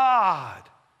loving God.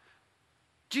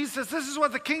 Jesus says, this is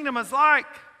what the kingdom is like.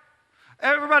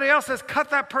 Everybody else says, cut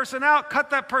that person out,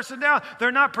 cut that person down.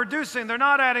 They're not producing, they're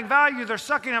not adding value, they're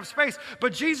sucking up space.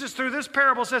 But Jesus, through this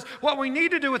parable, says, what we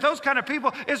need to do with those kind of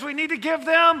people is we need to give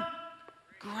them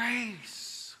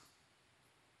grace.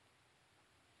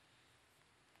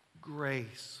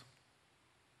 Grace.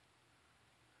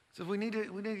 So we need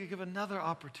to give another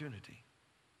opportunity.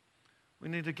 We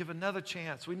need to give another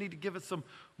chance. We need to give it some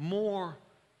more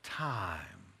time.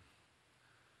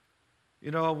 You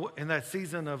know, in that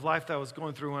season of life that I was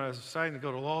going through when I was deciding to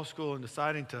go to law school and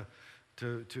deciding to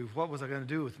what was I going to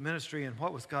do with ministry and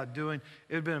what was God doing,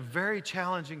 it had been a very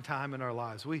challenging time in our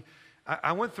lives.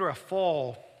 I went through a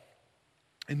fall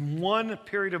in one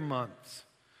period of months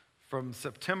from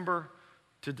September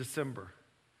to December.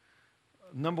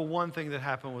 Number one thing that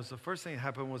happened was, the first thing that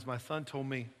happened was my son told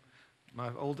me, my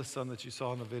oldest son that you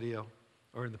saw in the video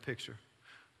or in the picture,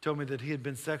 told me that he had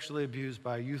been sexually abused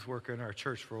by a youth worker in our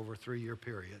church for over a 3-year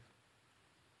period.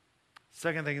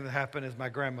 Second thing that happened is my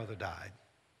grandmother died.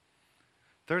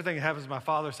 Third thing that happened is my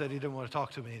father said he didn't want to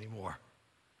talk to me anymore.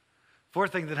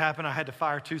 Fourth thing that happened, I had to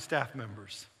fire 2 staff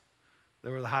members. They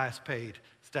were the highest paid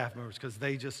staff members because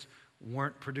they just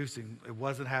weren't producing. It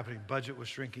wasn't happening. Budget was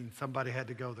shrinking. Somebody had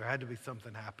to go. There had to be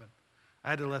something happen. I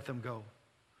had to let them go.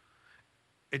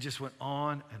 It just went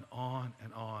on and on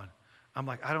and on. I'm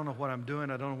like, I don't know what I'm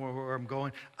doing. I don't know where I'm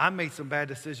going. I made some bad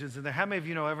decisions in there. How many of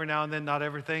you know every now and then not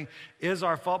everything is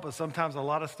our fault, but sometimes a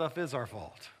lot of stuff is our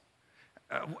fault?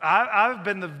 I've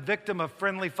been the victim of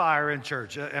friendly fire in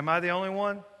church. Am I the only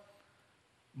one?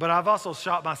 But I've also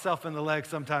shot myself in the leg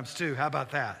sometimes too. How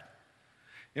about that?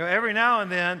 You know, every now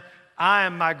and then, I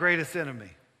am my greatest enemy.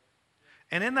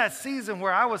 And in that season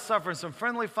where I was suffering some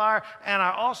friendly fire and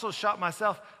I also shot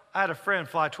myself, I had a friend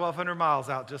fly 1,200 miles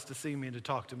out just to see me and to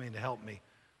talk to me and to help me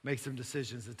make some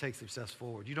decisions and take some steps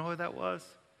forward. You know who that was?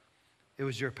 It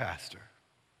was your pastor,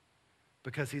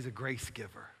 because he's a grace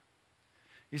giver.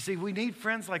 You see, we need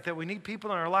friends like that. We need people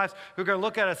in our lives who are going to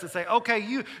look at us and say, okay,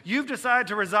 you've decided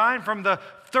to resign from the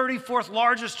 34th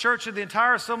largest church in the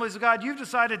entire Assemblies of God. You've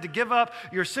decided to give up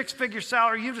your 6-figure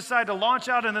salary. You've decided to launch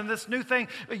out into this new thing.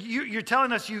 You're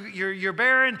telling us you're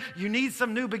barren. You need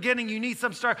some new beginning. You need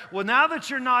some start. Well, now that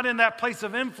you're not in that place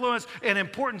of influence and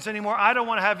importance anymore, I don't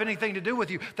want to have anything to do with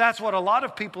you. That's what a lot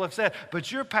of people have said. But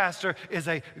your pastor is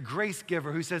a grace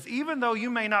giver who says, even though you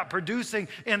may not producing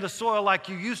in the soil like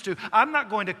you used to, I'm not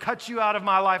going to cut you out of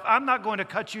my life. I'm not going to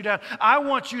cut you down. I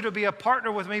want you to be a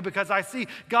partner with me because I see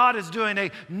God is doing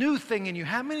a new thing in you.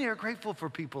 How many are grateful for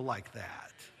people like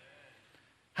that?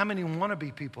 How many want to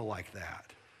be people like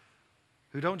that?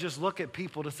 Who don't just look at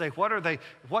people to say,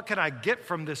 what can I get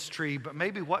from this tree, but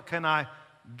maybe what can I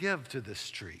give to this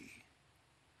tree?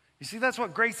 You see, that's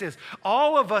what grace is.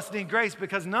 All of us need grace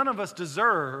because none of us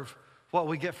deserve what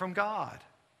we get from God.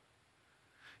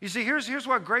 You see, here's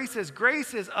what grace is.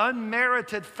 Grace is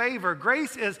unmerited favor.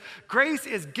 Grace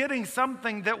is getting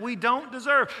something that we don't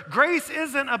deserve. Grace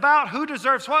isn't about who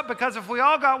deserves what, because if we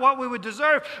all got what we would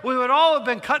deserve, we would all have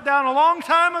been cut down a long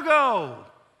time ago.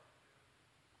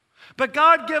 But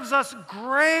God gives us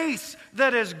grace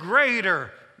that is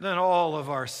greater than all of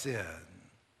our sin.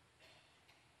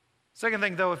 Second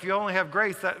thing, though, if you only have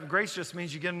grace, that grace just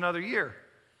means you get another year.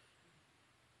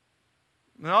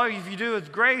 And all you do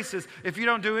with grace is, if you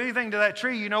don't do anything to that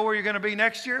tree, you know where you're going to be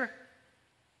next year?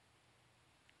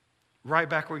 Right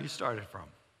back where you started from.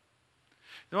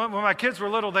 You know, when my kids were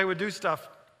little, they would do stuff.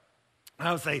 And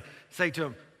I would say to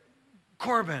them,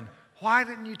 Corbin, why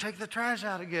didn't you take the trash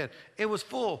out again? It was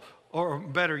full. Or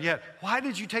better yet, why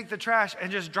did you take the trash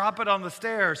and just drop it on the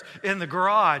stairs in the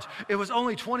garage? It was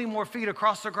only 20 more feet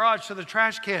across the garage to the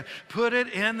trash can. Put it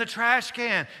in the trash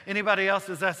can. Anybody else,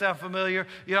 does that sound familiar?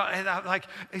 You know, and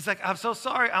he's like, I'm so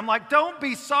sorry. I'm like, don't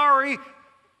be sorry.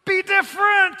 Be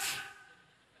different.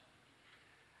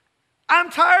 I'm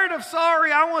tired of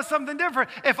sorry. I want something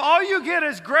different. If all you get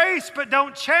is grace but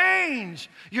don't change,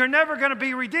 you're never going to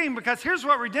be redeemed, because here's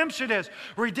what redemption is.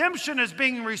 Redemption is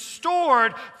being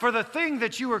restored for the thing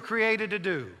that you were created to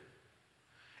do.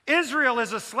 Israel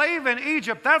is a slave in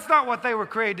Egypt. That's not what they were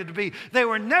created to be. They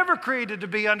were never created to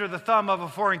be under the thumb of a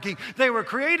foreign king. They were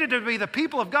created to be the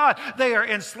people of God. They are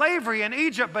in slavery in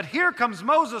Egypt, but here comes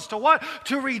Moses to what?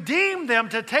 To redeem them,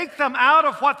 to take them out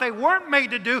of what they weren't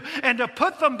made to do and to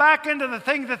put them back into the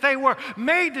thing that they were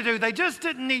made to do. They just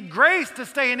didn't need grace to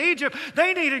stay in Egypt.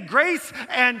 They needed grace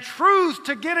and truth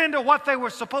to get into what they were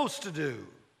supposed to do.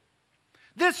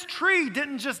 This tree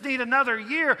didn't just need another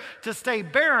year to stay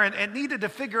barren. It needed to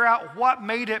figure out what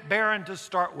made it barren to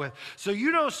start with. So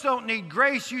you just don't need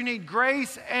grace. You need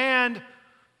grace and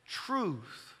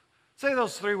truth. Say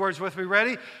those three words with me.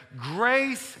 Ready?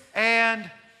 Grace and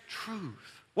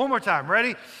truth. One more time.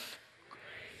 Ready?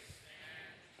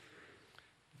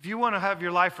 If you want to have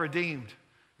your life redeemed,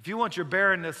 if you want your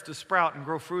barrenness to sprout and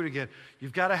grow fruit again,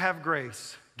 you've got to have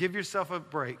grace. Give yourself a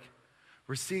break.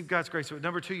 Receive God's grace. But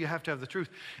number two, you have to have the truth.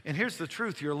 And here's the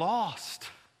truth. You're lost.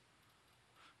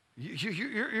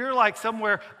 You're like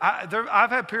somewhere. I've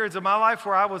had periods of my life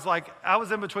where I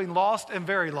was in between lost and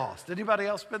very lost. Anybody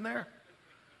else been there?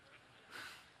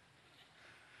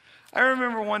 I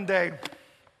remember one day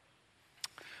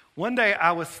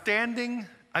I was standing.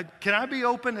 Can I be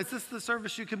open? Is this the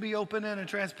service you can be open in and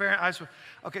transparent?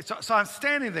 Okay, so I'm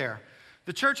standing there.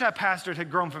 The church I pastored had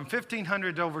grown from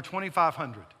 1,500 to over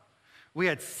 2,500. We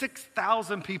had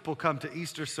 6,000 people come to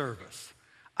Easter service.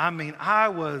 I mean, I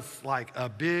was like a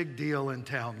big deal in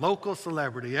town, local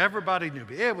celebrity. Everybody knew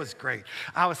me. It was great.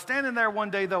 I was standing there one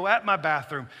day, though, at my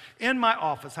bathroom in my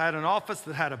office. I had an office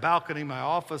that had a balcony. My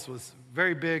office was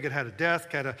very big. It had a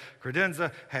desk, had a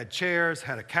credenza, had chairs,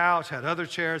 had a couch, had other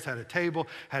chairs, had a table,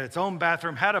 had its own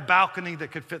bathroom, had a balcony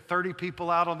that could fit 30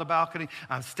 people out on the balcony.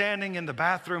 I'm standing in the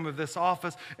bathroom of this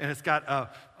office, and it's got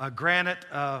a granite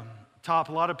top.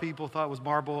 A lot of people thought it was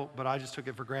marble, but I just took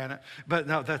it for granted. But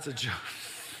no, that's a joke.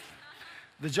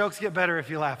 The jokes get better if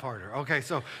you laugh harder. Okay,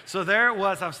 so there it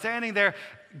was. I'm standing there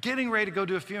getting ready to go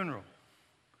to a funeral.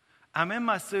 I'm in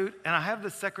my suit, and I have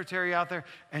this secretary out there,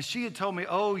 and she had told me,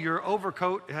 oh, your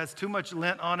overcoat has too much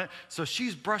lint on it, so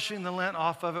she's brushing the lint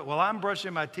off of it while I'm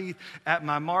brushing my teeth at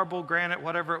my marble, granite,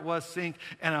 whatever it was, sink,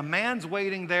 and a man's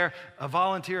waiting there, a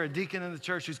volunteer, a deacon in the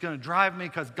church who's going to drive me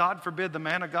because God forbid the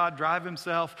man of God drive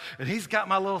himself, and he's got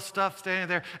my little stuff standing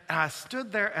there, and I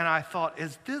stood there, and I thought,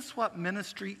 is this what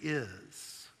ministry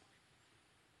is?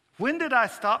 When did I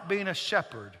stop being a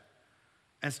shepherd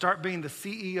and start being the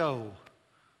CEO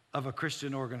of a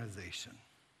Christian organization?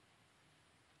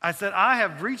 I said, I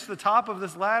have reached the top of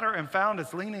this ladder and found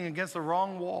it's leaning against the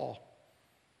wrong wall.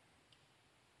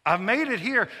 I've made it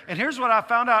here, and here's what I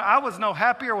found out. I was no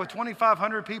happier with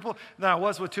 2,500 people than I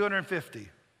was with 250.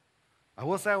 I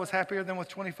will say I was happier than with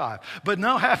 25, but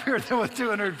no happier than with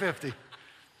 250.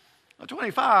 Well,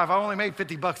 25, I only made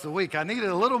 $50 a week. I needed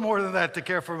a little more than that to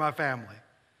care for my family.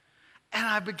 And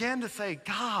I began to say,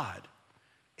 God,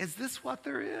 is this what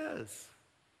there is?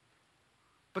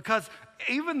 Because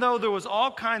even though there was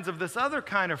all kinds of this other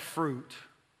kind of fruit,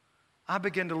 I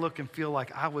began to look and feel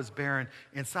like I was barren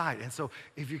inside. And so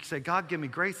if you say, God, give me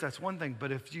grace, that's one thing.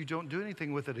 But if you don't do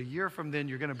anything with it, a year from then,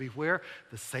 you're going to be where?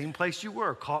 The same place you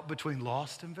were, caught between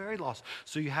lost and very lost.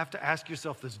 So you have to ask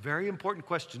yourself this very important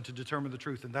question to determine the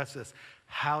truth, and that's this: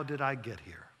 how did I get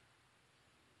here?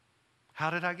 How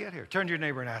did I get here? Turn to your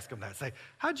neighbor and ask them that. Say,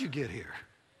 how'd you get here?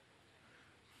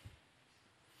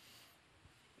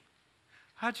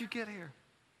 How'd you get here?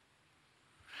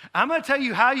 I'm going to tell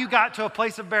you how you got to a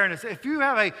place of barrenness. If you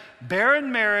have a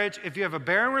barren marriage, if you have a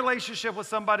barren relationship with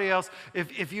somebody else,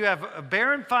 if you have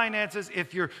barren finances,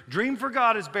 if your dream for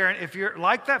God is barren, if you're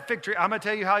like that fig tree, I'm going to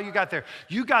tell you how you got there.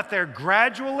 You got there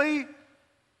gradually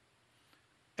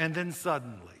and then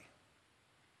suddenly.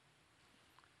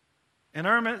 In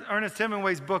Ernest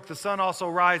Hemingway's book, The Sun Also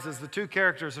Rises, the two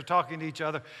characters are talking to each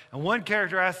other, and one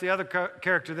character asked the other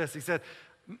character this. He said,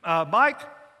 Mike,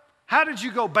 how did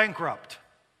you go bankrupt?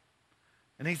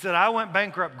 And he said, I went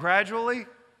bankrupt gradually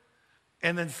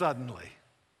and then suddenly.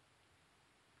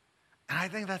 And I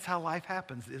think that's how life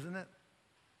happens, isn't it?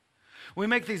 We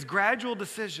make these gradual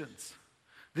decisions,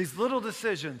 these little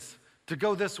decisions to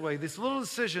go this way, these little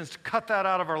decisions to cut that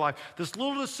out of our life, this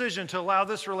little decision to allow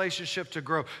this relationship to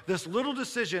grow, this little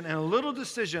decision and a little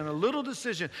decision, a little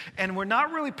decision, and we're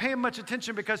not really paying much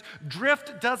attention because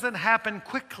drift doesn't happen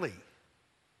quickly.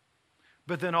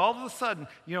 But then all of a sudden,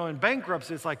 in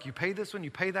bankruptcy, it's like you pay this one,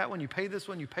 you pay that one, you pay this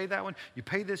one, you pay that one, you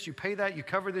pay this, you pay that, you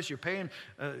cover this, you're paying,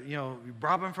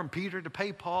 robbing from Peter to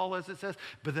pay Paul, as it says.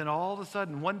 But then all of a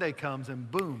sudden, one day comes and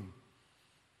boom,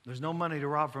 there's no money to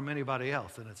rob from anybody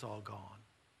else, and it's all gone.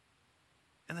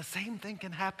 And the same thing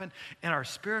can happen in our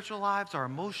spiritual lives, our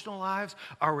emotional lives,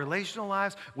 our relational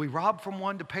lives. We rob from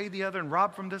one to pay the other, and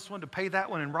rob from this one to pay that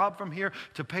one, and rob from here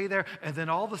to pay there. And then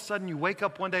all of a sudden you wake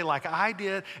up one day like I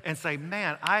did and say,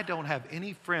 man, I don't have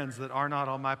any friends that are not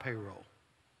on my payroll.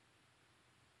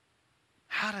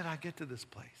 How did I get to this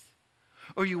place?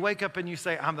 Or you wake up and you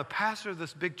say, I'm the pastor of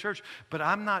this big church, but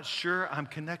I'm not sure I'm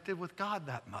connected with God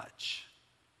that much.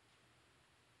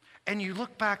 And you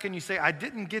look back and you say, I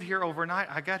didn't get here overnight.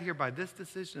 I got here by this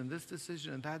decision and this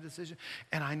decision and that decision.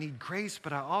 And I need grace,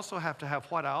 but I also have to have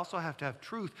what? I also have to have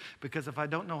truth, because if I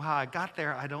don't know how I got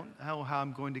there, I don't know how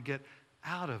I'm going to get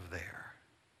out of there.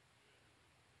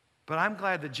 But I'm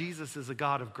glad that Jesus is a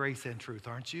God of grace and truth,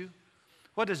 aren't you?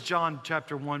 What does John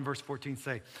chapter 1, verse 14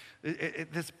 say?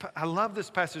 I love this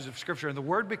passage of Scripture. And the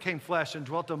Word became flesh and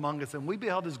dwelt among us, and we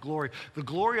beheld His glory. The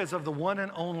glory is of the one and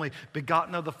only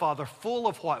begotten of the Father, full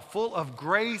of what? Full of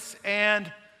grace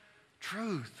and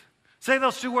truth. Say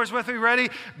those two words with me. Ready?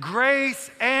 Grace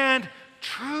and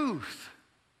truth.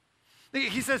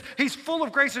 He says He's full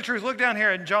of grace and truth. Look down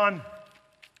here in John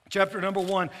chapter number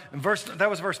 1. And that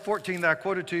was verse 14 that I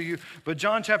quoted to you. But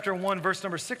John chapter 1, verse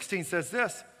number 16 says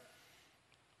this.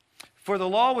 For the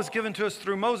law was given to us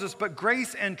through Moses, but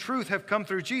grace and truth have come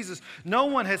through Jesus. No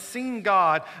one has seen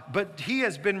God, but He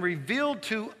has been revealed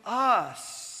to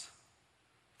us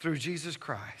through Jesus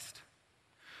Christ.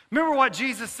 Remember what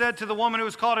Jesus said to the woman who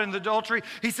was caught in adultery?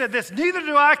 He said this, neither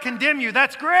do I condemn you.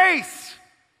 That's grace.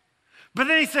 But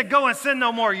then He said, go and sin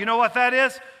no more. You know what that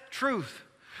is? Truth.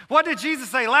 What did Jesus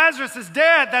say? Lazarus is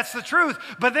dead. That's the truth.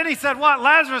 But then He said what?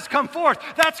 Lazarus, come forth.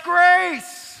 That's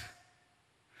grace.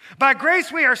 By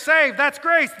grace we are saved. That's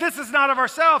grace. This is not of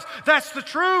ourselves. That's the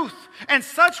truth. And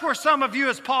such were some of you,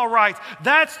 as Paul writes.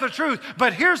 That's the truth.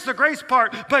 But here's the grace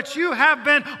part. But you have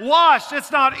been washed. It's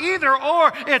not either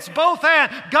or. It's both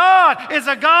and. God is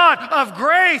a God of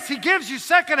grace. He gives you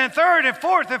second and third and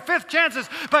fourth and fifth chances.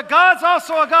 But God's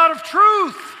also a God of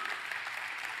truth.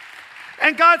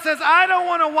 And God says, I don't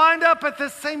want to wind up at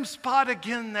this same spot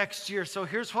again next year. So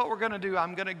here's what we're going to do.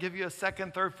 I'm going to give you a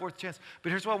second, third, fourth chance.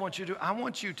 But here's what I want you to do. I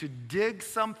want you to dig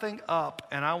something up,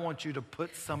 and I want you to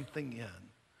put something in.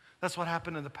 That's what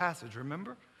happened in the passage,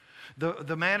 remember?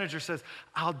 The manager says,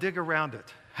 I'll dig around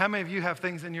it. How many of you have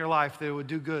things in your life that would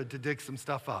do good to dig some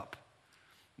stuff up?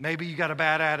 Maybe you got a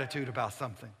bad attitude about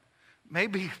something.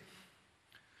 Maybe,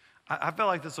 I feel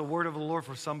like this is a word of the Lord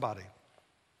for somebody.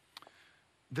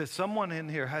 That someone in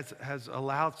here has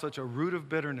allowed such a root of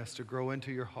bitterness to grow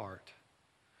into your heart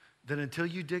that until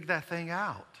you dig that thing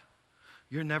out,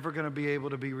 you're never going to be able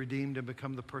to be redeemed and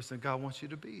become the person God wants you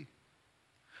to be.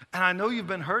 And I know you've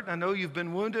been hurt, and I know you've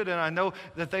been wounded, and I know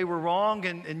that they were wrong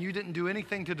and you didn't do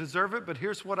anything to deserve it, but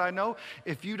here's what I know.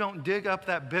 If you don't dig up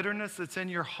that bitterness that's in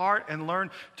your heart and learn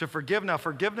to forgive. Now,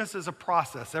 forgiveness is a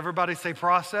process. Everybody say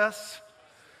process.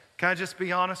 Can I just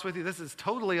be honest with you? This is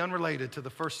totally unrelated to the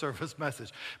first service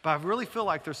message. But I really feel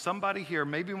like there's somebody here,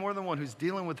 maybe more than one, who's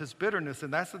dealing with this bitterness,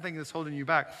 and that's the thing that's holding you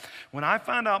back. When I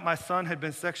found out my son had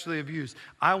been sexually abused,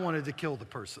 I wanted to kill the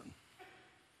person.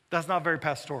 That's not very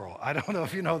pastoral. I don't know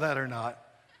if you know that or not.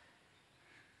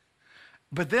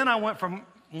 But then I went from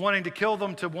wanting to kill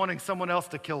them to wanting someone else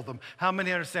to kill them. How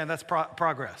many understand that's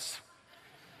progress?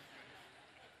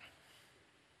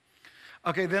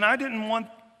 Okay, then I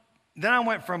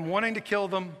went from wanting to kill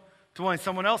them to wanting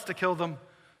someone else to kill them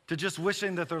to just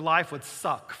wishing that their life would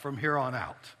suck from here on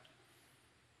out.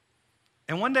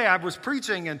 And one day I was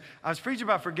preaching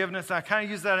about forgiveness, and I kind of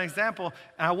used that example,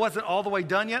 and I wasn't all the way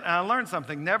done yet, and I learned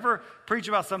something. Never preach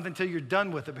about something until you're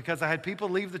done with it, because I had people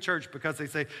leave the church because they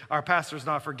say, our pastor's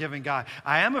not a forgiving guy.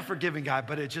 I am a forgiving guy,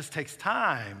 but it just takes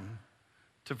time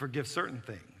to forgive certain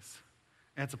things.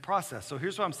 And it's a process. So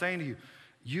here's what I'm saying to you.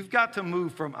 You've got to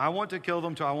move from I want to kill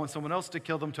them to I want someone else to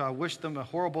kill them to I wish them a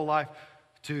horrible life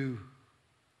to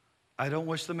I don't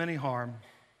wish them any harm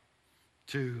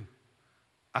to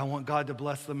I want God to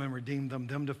bless them and redeem them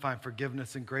to find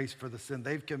forgiveness and grace for the sin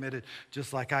they've committed,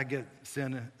 just like I get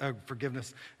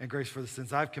forgiveness and grace for the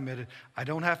sins I've committed. I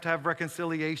don't have to have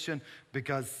reconciliation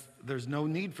because there's no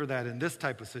need for that in this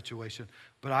type of situation,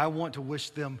 but I want to wish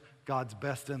them God's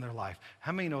best in their life.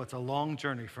 How many know it's a long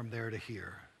journey from there to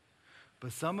here?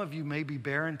 But some of you may be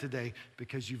barren today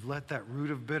because you've let that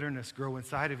root of bitterness grow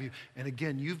inside of you. And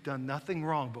again, you've done nothing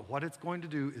wrong, but what it's going to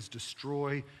do is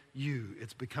destroy you.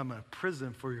 It's become a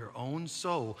prison for your own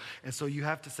soul. And so you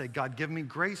have to say, God, give me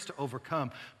grace to overcome.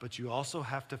 But you also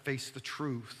have to face the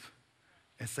truth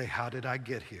and say, how did I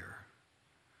get here?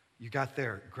 You got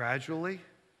there gradually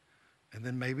and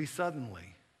then maybe suddenly.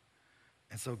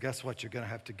 And so guess what? You're going to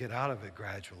have to get out of it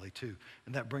gradually too.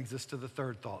 And that brings us to the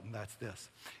third thought, and that's this.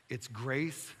 It's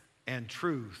grace and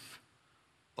truth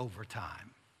over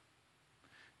time.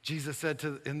 Jesus said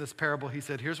in this parable, he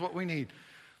said, here's what we need.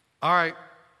 All right,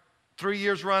 3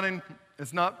 years running,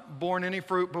 it's not borne any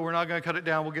fruit, but we're not going to cut it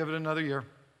down. We'll give it another year.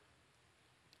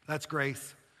 That's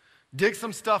grace. Dig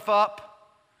some stuff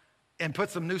up and put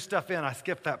some new stuff in. I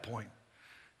skipped that point.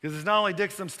 Because it's not only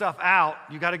dig some stuff out,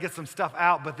 you got to get some stuff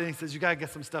out, but then he says you got to get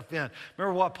some stuff in.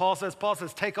 Remember what Paul says? Paul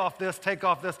says take off this, take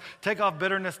off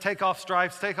bitterness, take off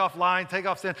stripes, take off lying, take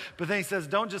off sin. But then he says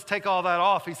don't just take all that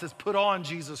off. He says put on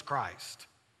Jesus Christ.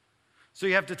 So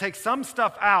you have to take some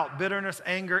stuff out, bitterness,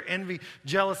 anger, envy,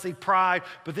 jealousy, pride,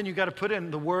 but then you got to put in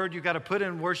the word, you got to put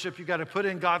in worship, you got to put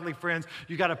in godly friends,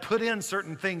 you got to put in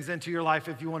certain things into your life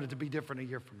if you want it to be different a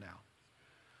year from now.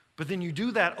 But then you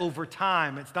do that over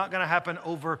time. It's not going to happen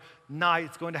overnight.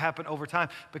 It's going to happen over time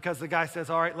because the guy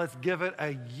says, all right, let's give it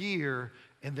a year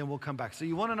and then we'll come back. So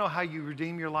you want to know how you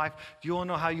redeem your life? Do you want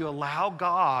to know how you allow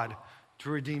God to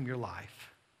redeem your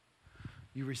life?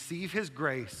 You receive his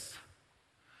grace,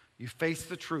 you face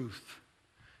the truth,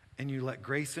 and you let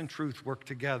grace and truth work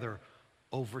together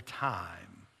over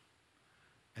time.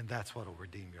 And that's what will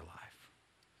redeem your life.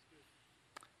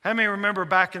 How many remember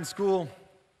back in school?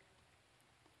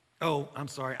 Oh, I'm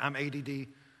sorry, I'm ADD.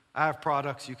 I have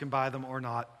products, you can buy them or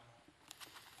not.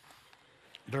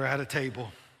 They're at a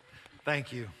table.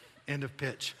 Thank you, end of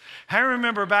pitch. I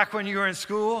remember back when you were in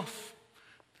school,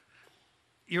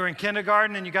 you were in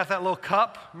kindergarten and you got that little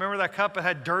cup. Remember that cup that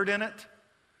had dirt in it?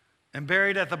 And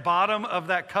buried at the bottom of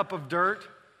that cup of dirt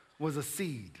was a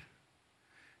seed.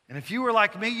 And if you were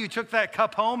like me, you took that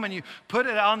cup home and you put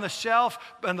it on the shelf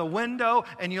in the window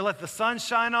and you let the sun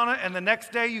shine on it. And the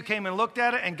next day you came and looked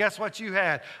at it and guess what you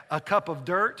had? A cup of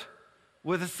dirt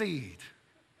with a seed.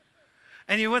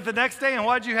 And you went the next day and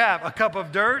what'd you have? A cup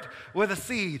of dirt with a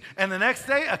seed. And the next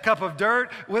day, a cup of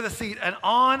dirt with a seed. And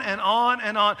on and on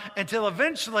and on until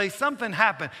eventually something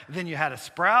happened. Then you had a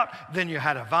sprout, then you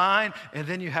had a vine, and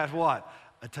then you had what?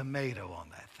 A tomato on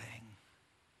that thing.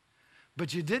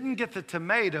 But you didn't get the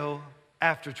tomato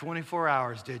after 24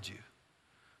 hours, did you?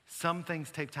 Some things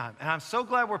take time. And I'm so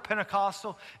glad we're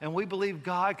Pentecostal and we believe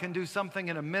God can do something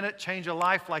in a minute, change a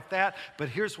life like that. But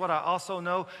here's what I also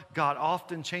know. God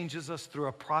often changes us through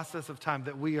a process of time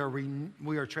that we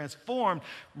are transformed,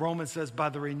 Romans says, by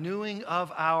the renewing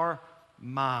of our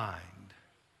mind.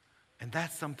 And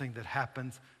that's something that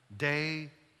happens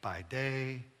day by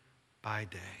day by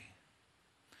day.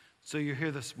 So you're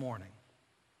here this morning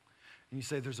and you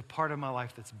say, there's a part of my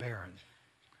life that's barren.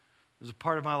 There's a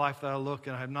part of my life that I look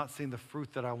and I have not seen the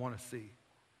fruit that I want to see.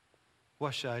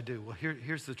 What should I do? Well,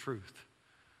 here's the truth.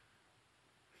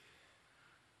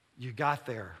 You got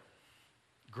there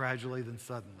gradually, then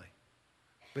suddenly.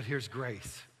 But here's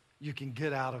grace. You can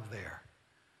get out of there,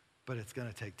 but it's going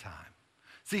to take time.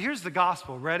 See, here's the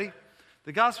gospel. Ready?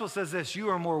 The gospel says this: you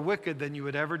are more wicked than you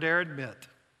would ever dare admit.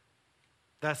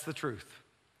 That's the truth.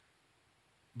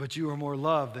 But you are more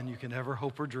loved than you can ever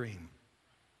hope or dream.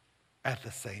 At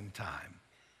the same time.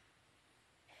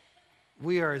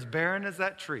 We are as barren as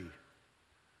that tree,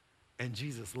 and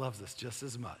Jesus loves us just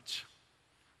as much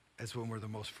as when we're the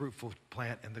most fruitful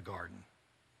plant in the garden.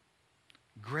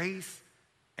 Grace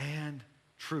and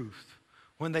truth.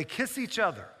 When they kiss each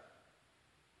other,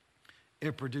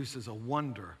 it produces a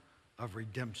wonder of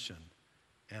redemption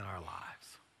in our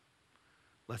lives.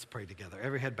 Let's pray together.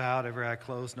 Every head bowed, every eye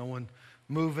closed, no one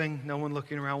moving, no one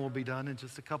looking around. Will be done in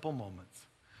just a couple moments.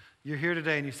 You're here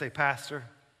today and you say, Pastor,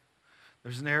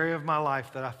 there's an area of my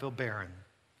life that I feel barren.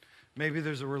 Maybe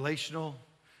there's a relational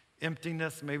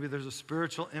emptiness. Maybe there's a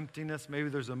spiritual emptiness. Maybe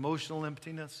there's emotional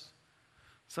emptiness.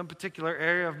 Some particular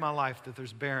area of my life that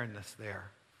there's barrenness there.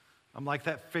 I'm like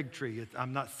that fig tree.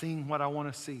 I'm not seeing what I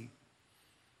want to see.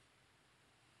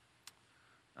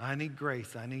 I need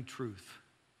grace. I need truth.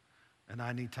 And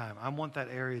I need time. I want that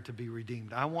area to be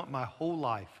redeemed. I want my whole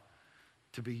life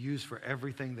to be used for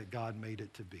everything that God made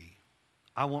it to be.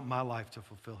 I want my life to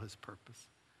fulfill his purpose.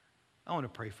 I want to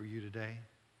pray for you today.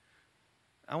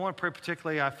 I want to pray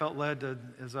particularly, I felt led to,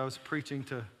 as I was preaching,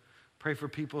 to pray for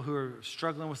people who are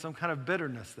struggling with some kind of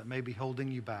bitterness that may be holding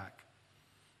you back.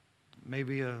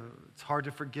 Maybe it's hard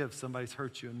to forgive somebody's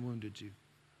hurt you and wounded you.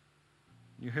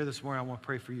 You're here this morning, I want to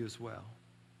pray for you as well.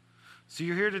 So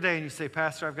you're here today and you say,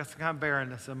 Pastor, I've got some kind of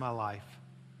barrenness in my life.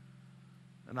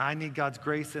 And I need God's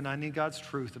grace and I need God's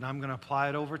truth, and I'm going to apply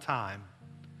it over time.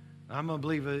 And I'm going to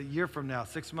believe a year from now,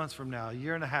 6 months from now, a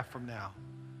year and a half from now,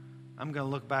 I'm going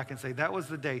to look back and say, that was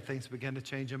the day things began to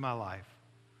change in my life.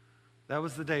 That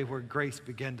was the day where grace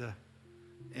began to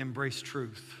embrace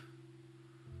truth.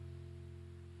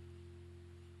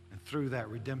 And through that,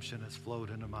 redemption has flowed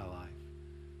into my life.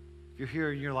 If you're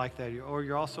here and you're like that, or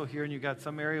you're also here and you've got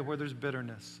some area where there's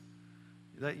bitterness,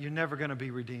 that you're never going to be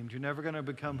redeemed. You're never going to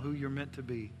become who you're meant to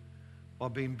be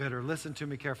while being bitter. Listen to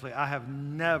me carefully. I have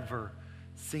never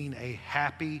seen a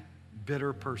happy,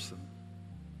 bitter person.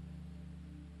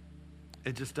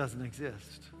 It just doesn't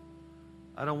exist.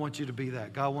 I don't want you to be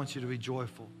that. God wants you to be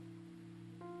joyful.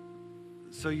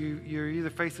 So you're either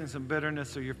facing some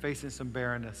bitterness or you're facing some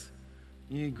barrenness.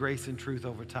 You need grace and truth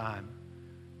over time.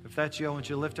 If that's you, I want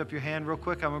you to lift up your hand real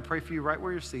quick. I'm going to pray for you right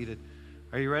where you're seated.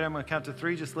 Are you ready? I'm going to count to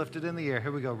 3. Just lift it in the air.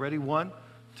 Here we go. Ready? 1,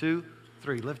 2,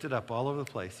 3. Lift it up all over the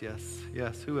place. Yes,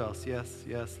 yes. Who else? Yes,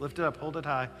 yes. Lift it up. Hold it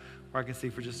high where I can see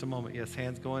for just a moment. Yes,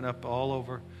 hands going up all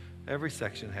over. Every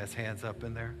section has hands up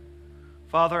in there.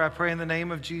 Father, I pray in the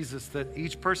name of Jesus that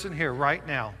each person here right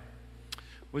now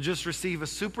would just receive a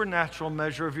supernatural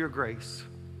measure of your grace.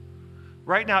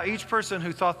 Right now, each person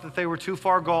who thought that they were too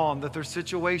far gone, that their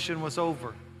situation was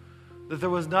over, that there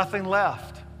was nothing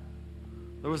left,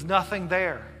 there was nothing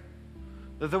there,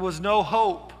 that there was no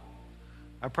hope,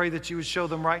 I pray that you would show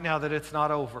them right now that it's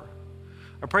not over.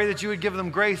 I pray that you would give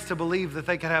them grace to believe that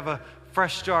they could have a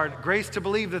fresh start, grace to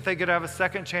believe that they could have a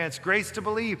second chance, grace to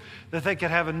believe that they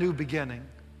could have a new beginning.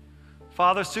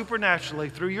 Father, supernaturally,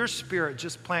 through your Spirit,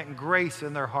 just plant grace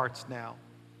in their hearts now.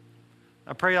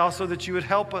 I pray also that you would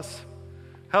help us.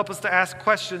 Help us to ask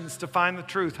questions to find the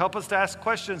truth. Help us to ask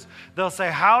questions. They'll say,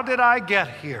 how did I get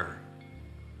here?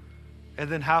 And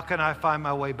then how can I find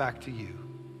my way back to you?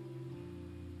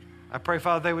 I pray,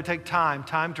 Father, they would take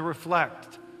time to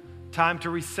reflect, time to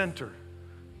recenter,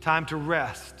 time to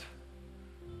rest,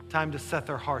 time to set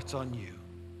their hearts on you.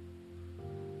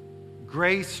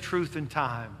 Grace, truth, and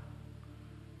time.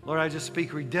 Lord, I just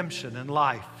speak redemption and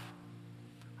life.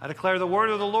 I declare the word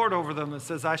of the Lord over them that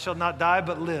says, I shall not die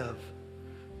but live,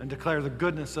 and declare the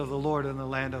goodness of the Lord in the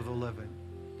land of the living.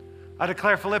 I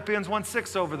declare Philippians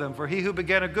 1:6 over them, for he who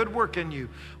began a good work in you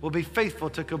will be faithful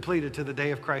to complete it to the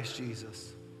day of Christ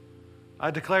Jesus.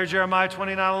 I declare Jeremiah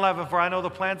 29:11, for I know the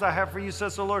plans I have for you,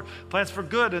 says the Lord, plans for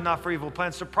good and not for evil,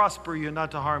 plans to prosper you and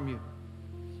not to harm you,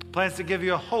 plans to give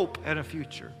you a hope and a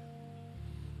future.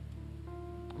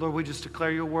 Lord, we just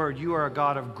declare your word. You are a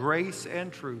God of grace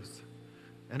and truth.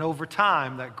 And over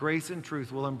time, that grace and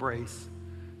truth will embrace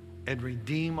and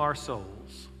redeem our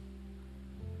souls.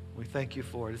 We thank you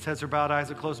for it. His heads are bowed,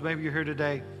 eyes are closed. Maybe you're here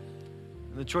today,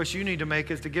 and the choice you need to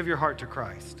make is to give your heart to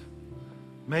Christ.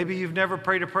 Maybe you've never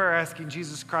prayed a prayer asking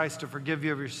Jesus Christ to forgive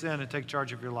you of your sin and take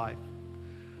charge of your life.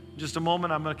 In just a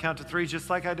moment, I'm going to count to 3, just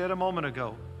like I did a moment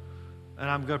ago, and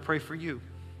I'm going to pray for you.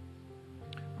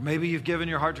 Maybe you've given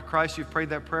your heart to Christ, you've prayed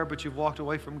that prayer, but you've walked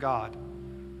away from God.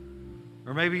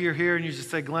 Or maybe you're here and you just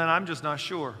say, Glenn, I'm just not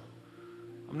sure.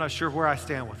 I'm not sure where I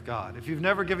stand with God. If you've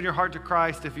never given your heart to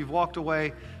Christ, if you've walked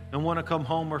away and want to come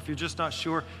home, or if you're just not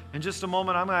sure, in just a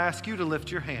moment, I'm going to ask you to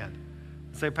lift your hand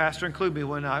and say, Pastor, include me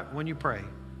when you pray.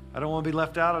 I don't want to be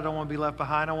left out. I don't want to be left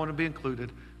behind. I want to be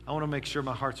included. I want to make sure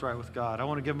my heart's right with God. I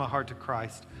want to give my heart to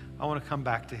Christ. I want to come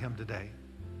back to him today.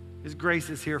 His grace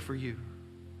is here for you.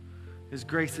 His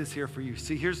grace is here for you.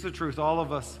 See, here's the truth. All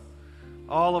of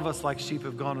us like sheep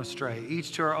have gone astray,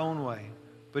 each to our own way.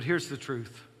 But here's the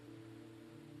truth.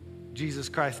 Jesus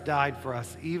Christ died for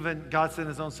us. Even God sent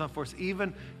his own son for us.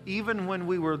 Even when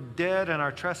we were dead in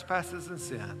our trespasses and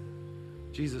sin,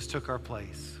 Jesus took our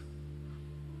place.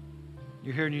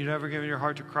 You're here and you've never given your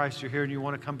heart to Christ. You're here and you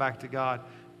want to come back to God.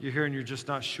 You're here and you're just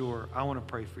not sure. I want to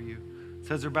pray for you. It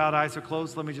says their bowed eyes are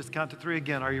closed. Let me just count to 3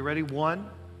 again. Are you ready? 1.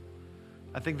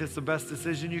 I think that's the best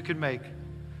decision you can make.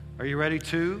 Are you ready?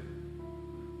 2.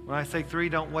 When I say 3,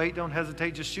 don't wait, don't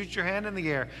hesitate. Just shoot your hand in the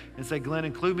air and say, Glenn,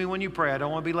 include me when you pray. I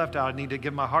don't want to be left out. I need to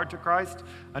give my heart to Christ.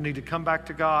 I need to come back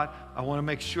to God. I want to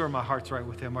make sure my heart's right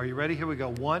with him. Are you ready? Here we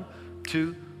go. 1,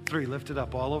 2, 3. Lift it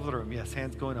up all over the room. Yes,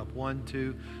 hands going up. 1,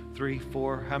 2, 3,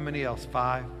 4. How many else?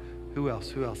 5. Who else?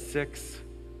 Who else? 6.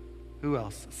 Who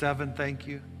else? 7. Thank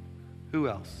you. Who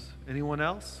else? Anyone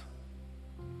else?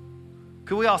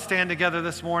 Could we all stand together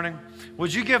this morning?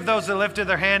 Would you give those that lifted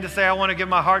their hand to say, I want to give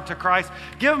my heart to Christ?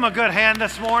 Give them a good hand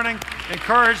this morning.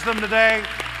 Encourage them today.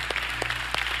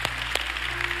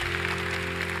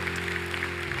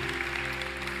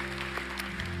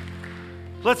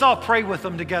 Let's all pray with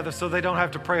them together so they don't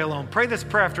have to pray alone. Pray this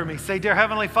prayer after me. Say, Dear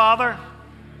Heavenly Father,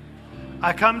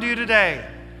 I come to you today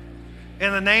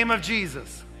in the name of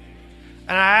Jesus.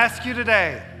 And I ask you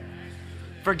today,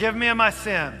 forgive me of my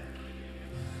sin.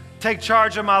 Take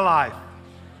charge of my life.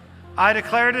 I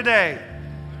declare today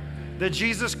that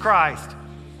Jesus Christ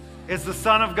is the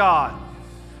Son of God,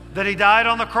 that he died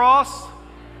on the cross,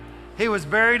 he was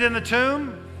buried in the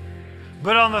tomb,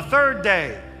 but on the 3rd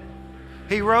day,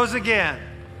 he rose again,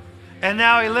 and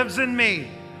now he lives in me,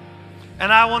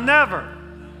 and I will never,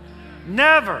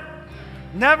 never,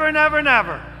 never, never,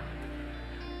 never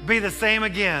be the same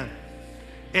again.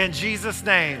 In Jesus'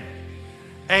 name,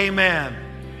 amen.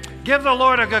 Give the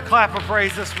Lord a good clap of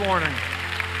praise this morning.